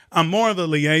food. I'm more of a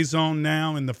liaison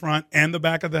now in the front and the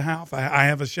back of the house. I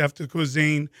have a chef de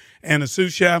cuisine and a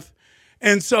sous chef.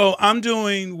 And so I'm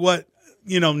doing what,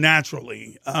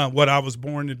 naturally, what I was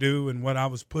born to do and what I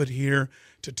was put here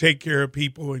to take care of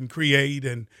people and create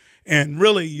and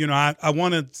really, I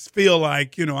want to feel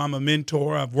like, I'm a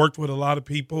mentor. I've worked with a lot of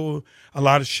people, a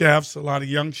lot of chefs, a lot of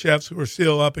young chefs who are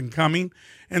still up and coming.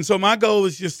 And so my goal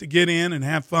is just to get in and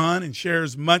have fun and share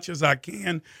as much as I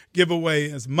can, give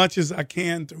away as much as I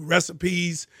can through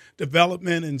recipes,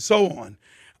 development, and so on.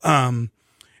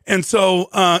 And so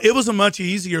it was a much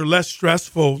easier, less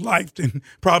stressful life than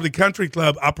probably country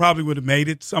club. I probably would have made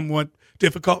it somewhat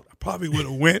difficult. I probably would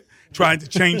have tried to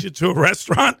change it to a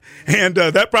restaurant, and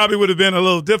that probably would have been a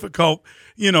little difficult,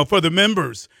 for the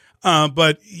members.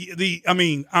 But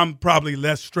I'm probably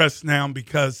less stressed now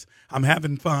because I'm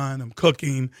having fun. I'm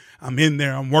cooking. I'm in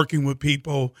there. I'm working with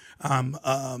people. I'm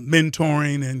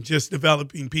mentoring and just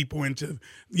developing people into,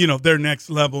 their next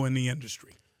level in the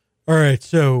industry. All right.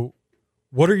 So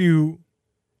what are you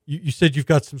said you've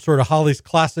got some sort of Holley's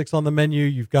classics on the menu.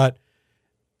 You've got,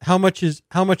 how much is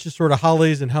sort of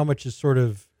Holley's and how much is sort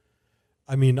of,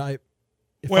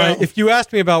 if you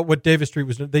asked me about what Davis Street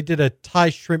was, they did a Thai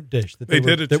shrimp dish that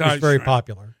was very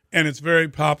popular. And it's very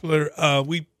popular.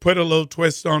 We put a little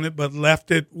twist on it, but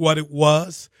left it what it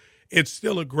was. It's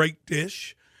still a great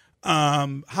dish.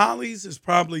 Holley's is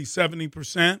probably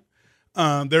 70%.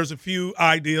 There's a few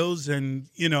ideals and,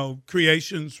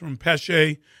 creations from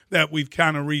Pesce that we've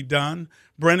kind of redone.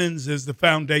 Brennan's is the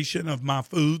foundation of my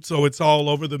food, so it's all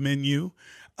over the menu.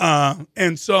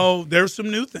 And so there's some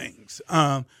new things,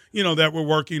 that we're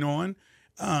working on.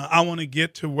 I want to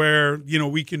get to where,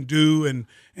 we can do, and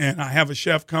I have a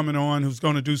chef coming on who's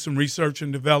going to do some research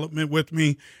and development with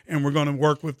me, and we're going to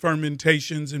work with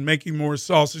fermentations and making more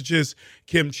sausages,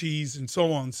 kimchis, and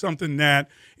so on, something that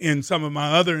in some of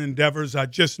my other endeavors I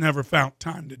just never found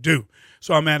time to do.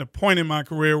 So I'm at a point in my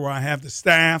career where I have the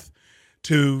staff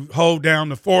to hold down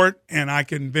the fort, and I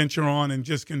can venture on and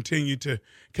just continue to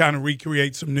kind of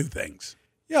recreate some new things.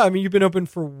 Yeah, you've been open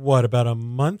for what, about a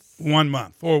month? 1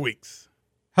 month, 4 weeks.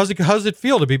 How's it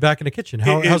feel to be back in the kitchen?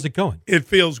 How's it going? It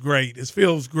feels great. It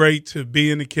feels great to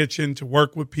be in the kitchen, to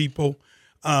work with people.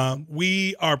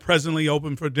 We are presently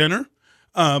open for dinner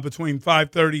between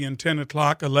 5:30 and 10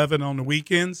 o'clock, 11 on the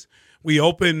weekends. We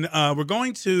open. We're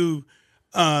going to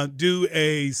do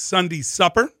a Sunday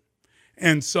supper.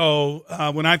 And so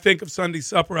when I think of Sunday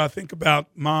supper, I think about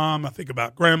mom. I think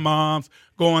about grandmoms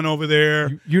going over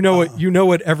there. You know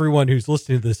what everyone who's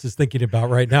listening to this is thinking about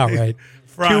right now, right?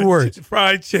 2 words.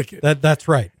 Fried chicken. That's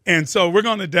right. And so we're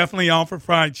going to definitely offer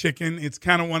fried chicken. It's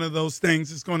kind of one of those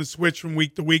things. It's going to switch from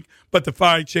week to week. But the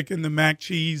fried chicken, the mac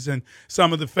cheese, and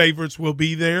some of the favorites will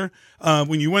be there.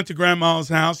 When you went to Grandma's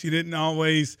house, you didn't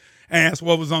always ask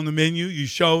what was on the menu. You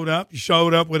showed up. You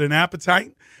showed up with an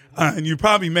appetite. And you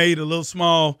probably made a little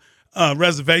small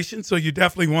reservation. So you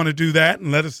definitely want to do that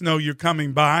and let us know you're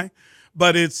coming by.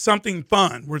 But it's something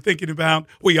fun.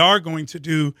 We are going to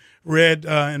do red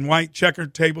and white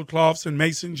checkered tablecloths and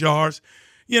mason jars.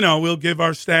 We'll give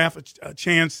our staff a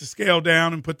chance to scale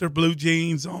down and put their blue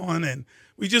jeans on. And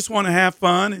we just want to have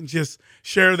fun and just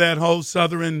share that whole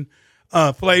Southern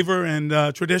flavor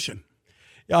and tradition.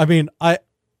 Yeah,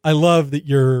 I love that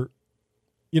you're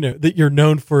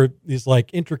known for these like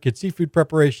intricate seafood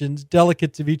preparations,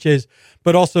 delicate ceviches,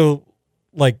 but also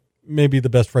like maybe the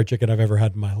best fried chicken I've ever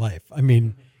had in my life.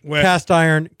 Cast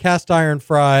iron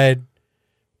fried,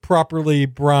 properly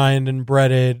brined and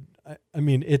breaded.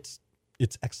 It's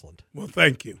excellent. Well,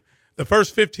 thank you. The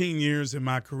first 15 years in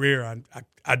my career,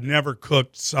 I'd never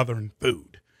cooked Southern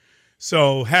food.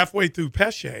 So halfway through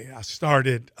Pesce, I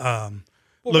started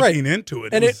looking into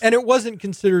it. And it wasn't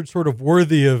considered sort of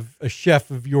worthy of a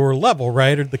chef of your level,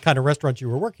 right? Or the kind of restaurants you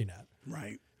were working at.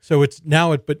 Right. So it's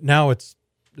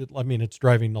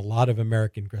driving a lot of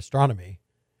American gastronomy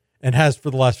and has for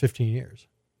the last 15 years.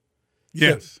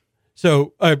 Yes.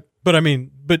 But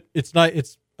it's not,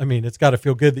 it's got to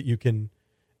feel good that you can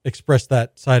express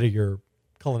that side of your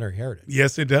culinary heritage.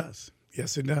 Yes, it does.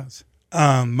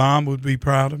 Mom would be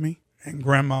proud of me, and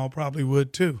Grandma probably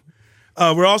would too.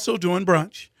 We're also doing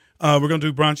brunch. We're going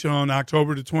to do brunch on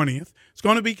October the 20th. It's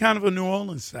going to be kind of a New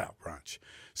Orleans style brunch.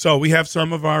 So we have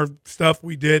some of our stuff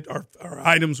we did, our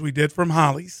items we did from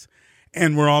Holley's.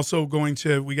 And we're also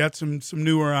we got some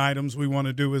newer items we want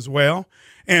to do as well.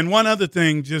 And one other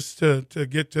thing, just to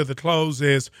get to the close,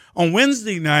 is on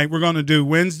Wednesday night, we're going to do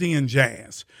Wednesday and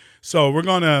jazz. So we're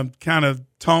going to kind of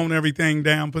tone everything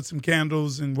down, put some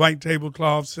candles and white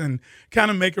tablecloths and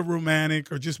kind of make it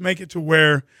romantic, or just make it to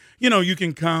where, you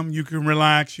can come, you can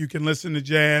relax, you can listen to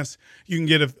jazz, you can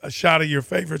get a shot of your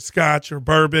favorite scotch or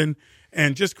bourbon,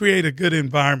 and just create a good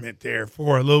environment there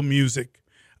for a little music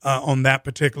on that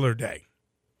particular day.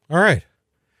 All right.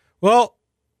 Well,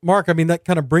 Mark, that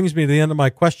kind of brings me to the end of my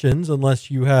questions, unless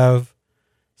you have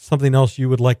something else you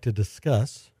would like to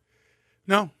discuss.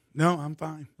 No, I'm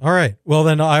fine. All right. Well,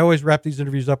 then I always wrap these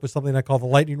interviews up with something I call the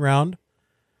lightning round.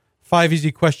 5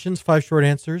 easy questions, 5 short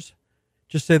answers.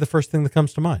 Just say the first thing that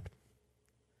comes to mind.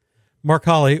 Mark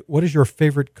Holley, what is your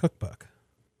favorite cookbook?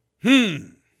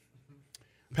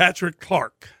 Patrick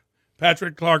Clark.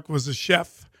 Patrick Clark was a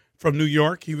chef from New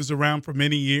York. He was around for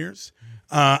many years.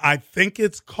 I think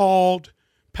it's called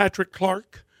Patrick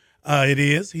Clark. It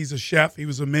is. He's a chef. He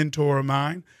was a mentor of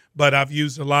mine, but I've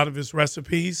used a lot of his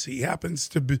recipes. He happens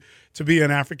to be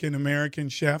an African-American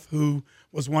chef who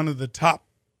was one of the top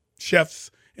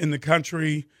chefs in the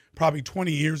country probably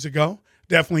 20 years ago.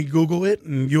 Definitely Google it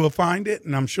and you will find it,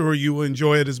 and I'm sure you will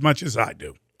enjoy it as much as I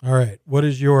do. All right. What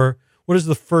is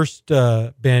the first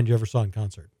band you ever saw in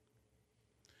concert?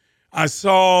 I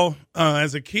saw,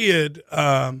 as a kid,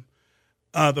 the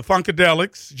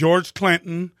Funkadelics, George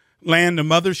Clinton, land a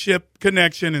Mothership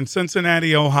Connection in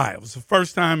Cincinnati, Ohio. It was the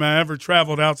first time I ever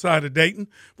traveled outside of Dayton,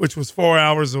 which was 4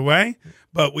 hours away.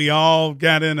 But we all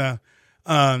got in a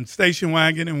station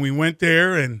wagon and we went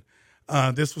there. And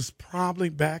this was probably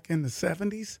back in the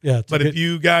 70s. Yeah. But if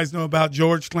you guys know about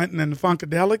George Clinton and the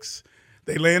Funkadelics,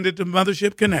 they landed the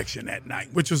Mothership Connection that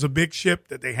night, which was a big ship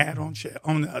that they had on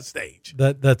stage.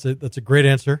 That's a great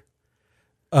answer.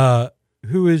 What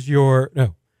is your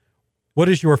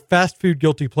fast food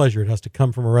guilty pleasure? It has to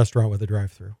come from a restaurant with a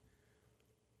drive-through.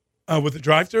 With a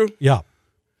drive-through? Yeah.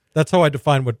 That's how I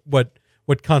define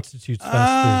what constitutes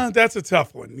fast food. That's a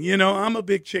tough one. I'm a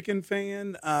big chicken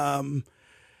fan.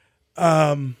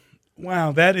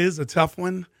 Wow, that is a tough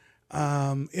one.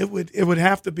 It would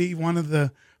have to be one of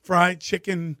the fried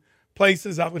chicken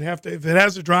places. I would have to, if it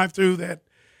has a drive-through that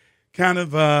kind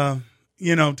of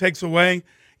takes away.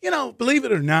 Believe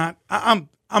it or not, I'm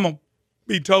gonna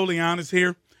be totally honest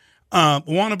here.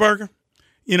 Whataburger,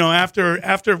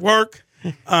 after work,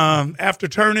 after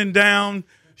turning down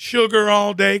sugar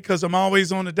all day because I'm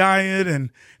always on a diet and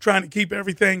trying to keep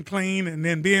everything clean, and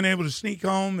then being able to sneak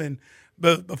home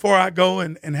but before I go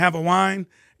and have a wine,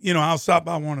 I'll stop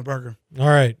by Whataburger. All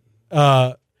right.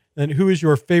 Then who is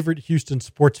your favorite Houston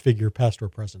sports figure, past or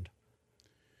present?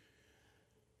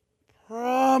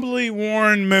 Probably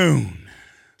Warren Moon.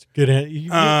 It's good. He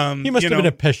must have been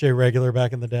a Pesce regular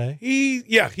back in the day.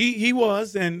 He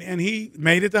was, and he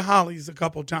made it to Holley's a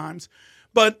couple times.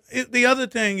 But the other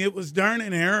thing, it was during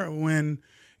an era when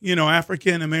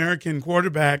African American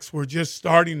quarterbacks were just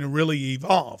starting to really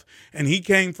evolve, and he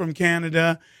came from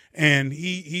Canada. And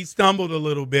he stumbled a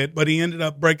little bit, but he ended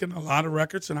up breaking a lot of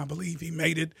records, and I believe he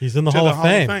made it. He's in the Hall of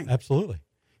Fame. Absolutely.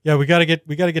 Yeah, we got to get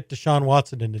Deshaun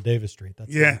Watson into Davis Street.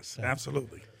 Yes,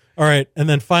 absolutely. All right, and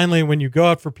then finally, when you go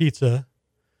out for pizza,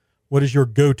 what is your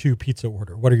go-to pizza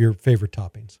order? What are your favorite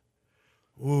toppings?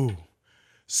 Ooh,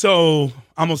 so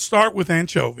I'm gonna start with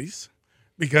anchovies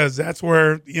because that's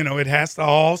where it has to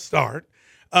all start.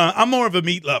 I'm more of a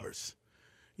meat lovers.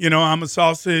 I'm a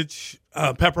sausage,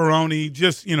 pepperoni,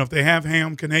 just, if they have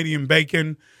ham, Canadian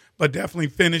bacon, but definitely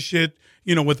finish it,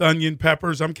 with onion,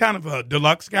 peppers. I'm kind of a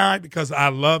deluxe guy because I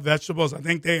love vegetables. I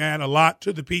think they add a lot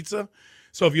to the pizza.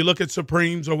 So if you look at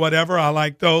Supremes or whatever, I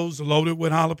like those loaded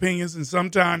with jalapenos, and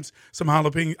sometimes some not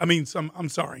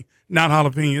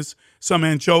jalapenos, some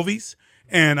anchovies.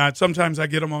 And sometimes I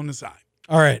get them on the side.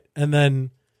 All right. And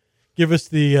then give us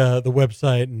the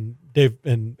website and Dave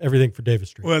and everything for Davis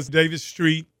Street. Well, it's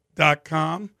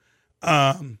davisstreet.com.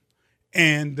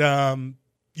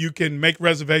 You can make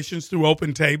reservations through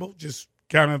Open Table. Just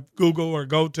kind of Google or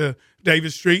go to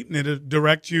Davis Street, and it'll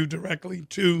direct you directly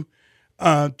to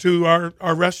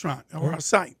our restaurant or our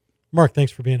site. Mark,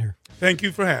 thanks for being here. Thank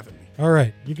you for having me. All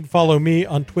right. You can follow me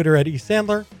on Twitter at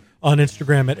eSandler, on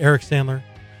Instagram at Eric Sandler.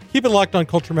 Keep it locked on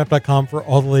culturemap.com for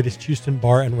all the latest Houston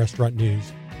bar and restaurant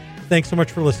news. Thanks so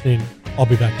much for listening. I'll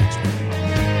be back next week.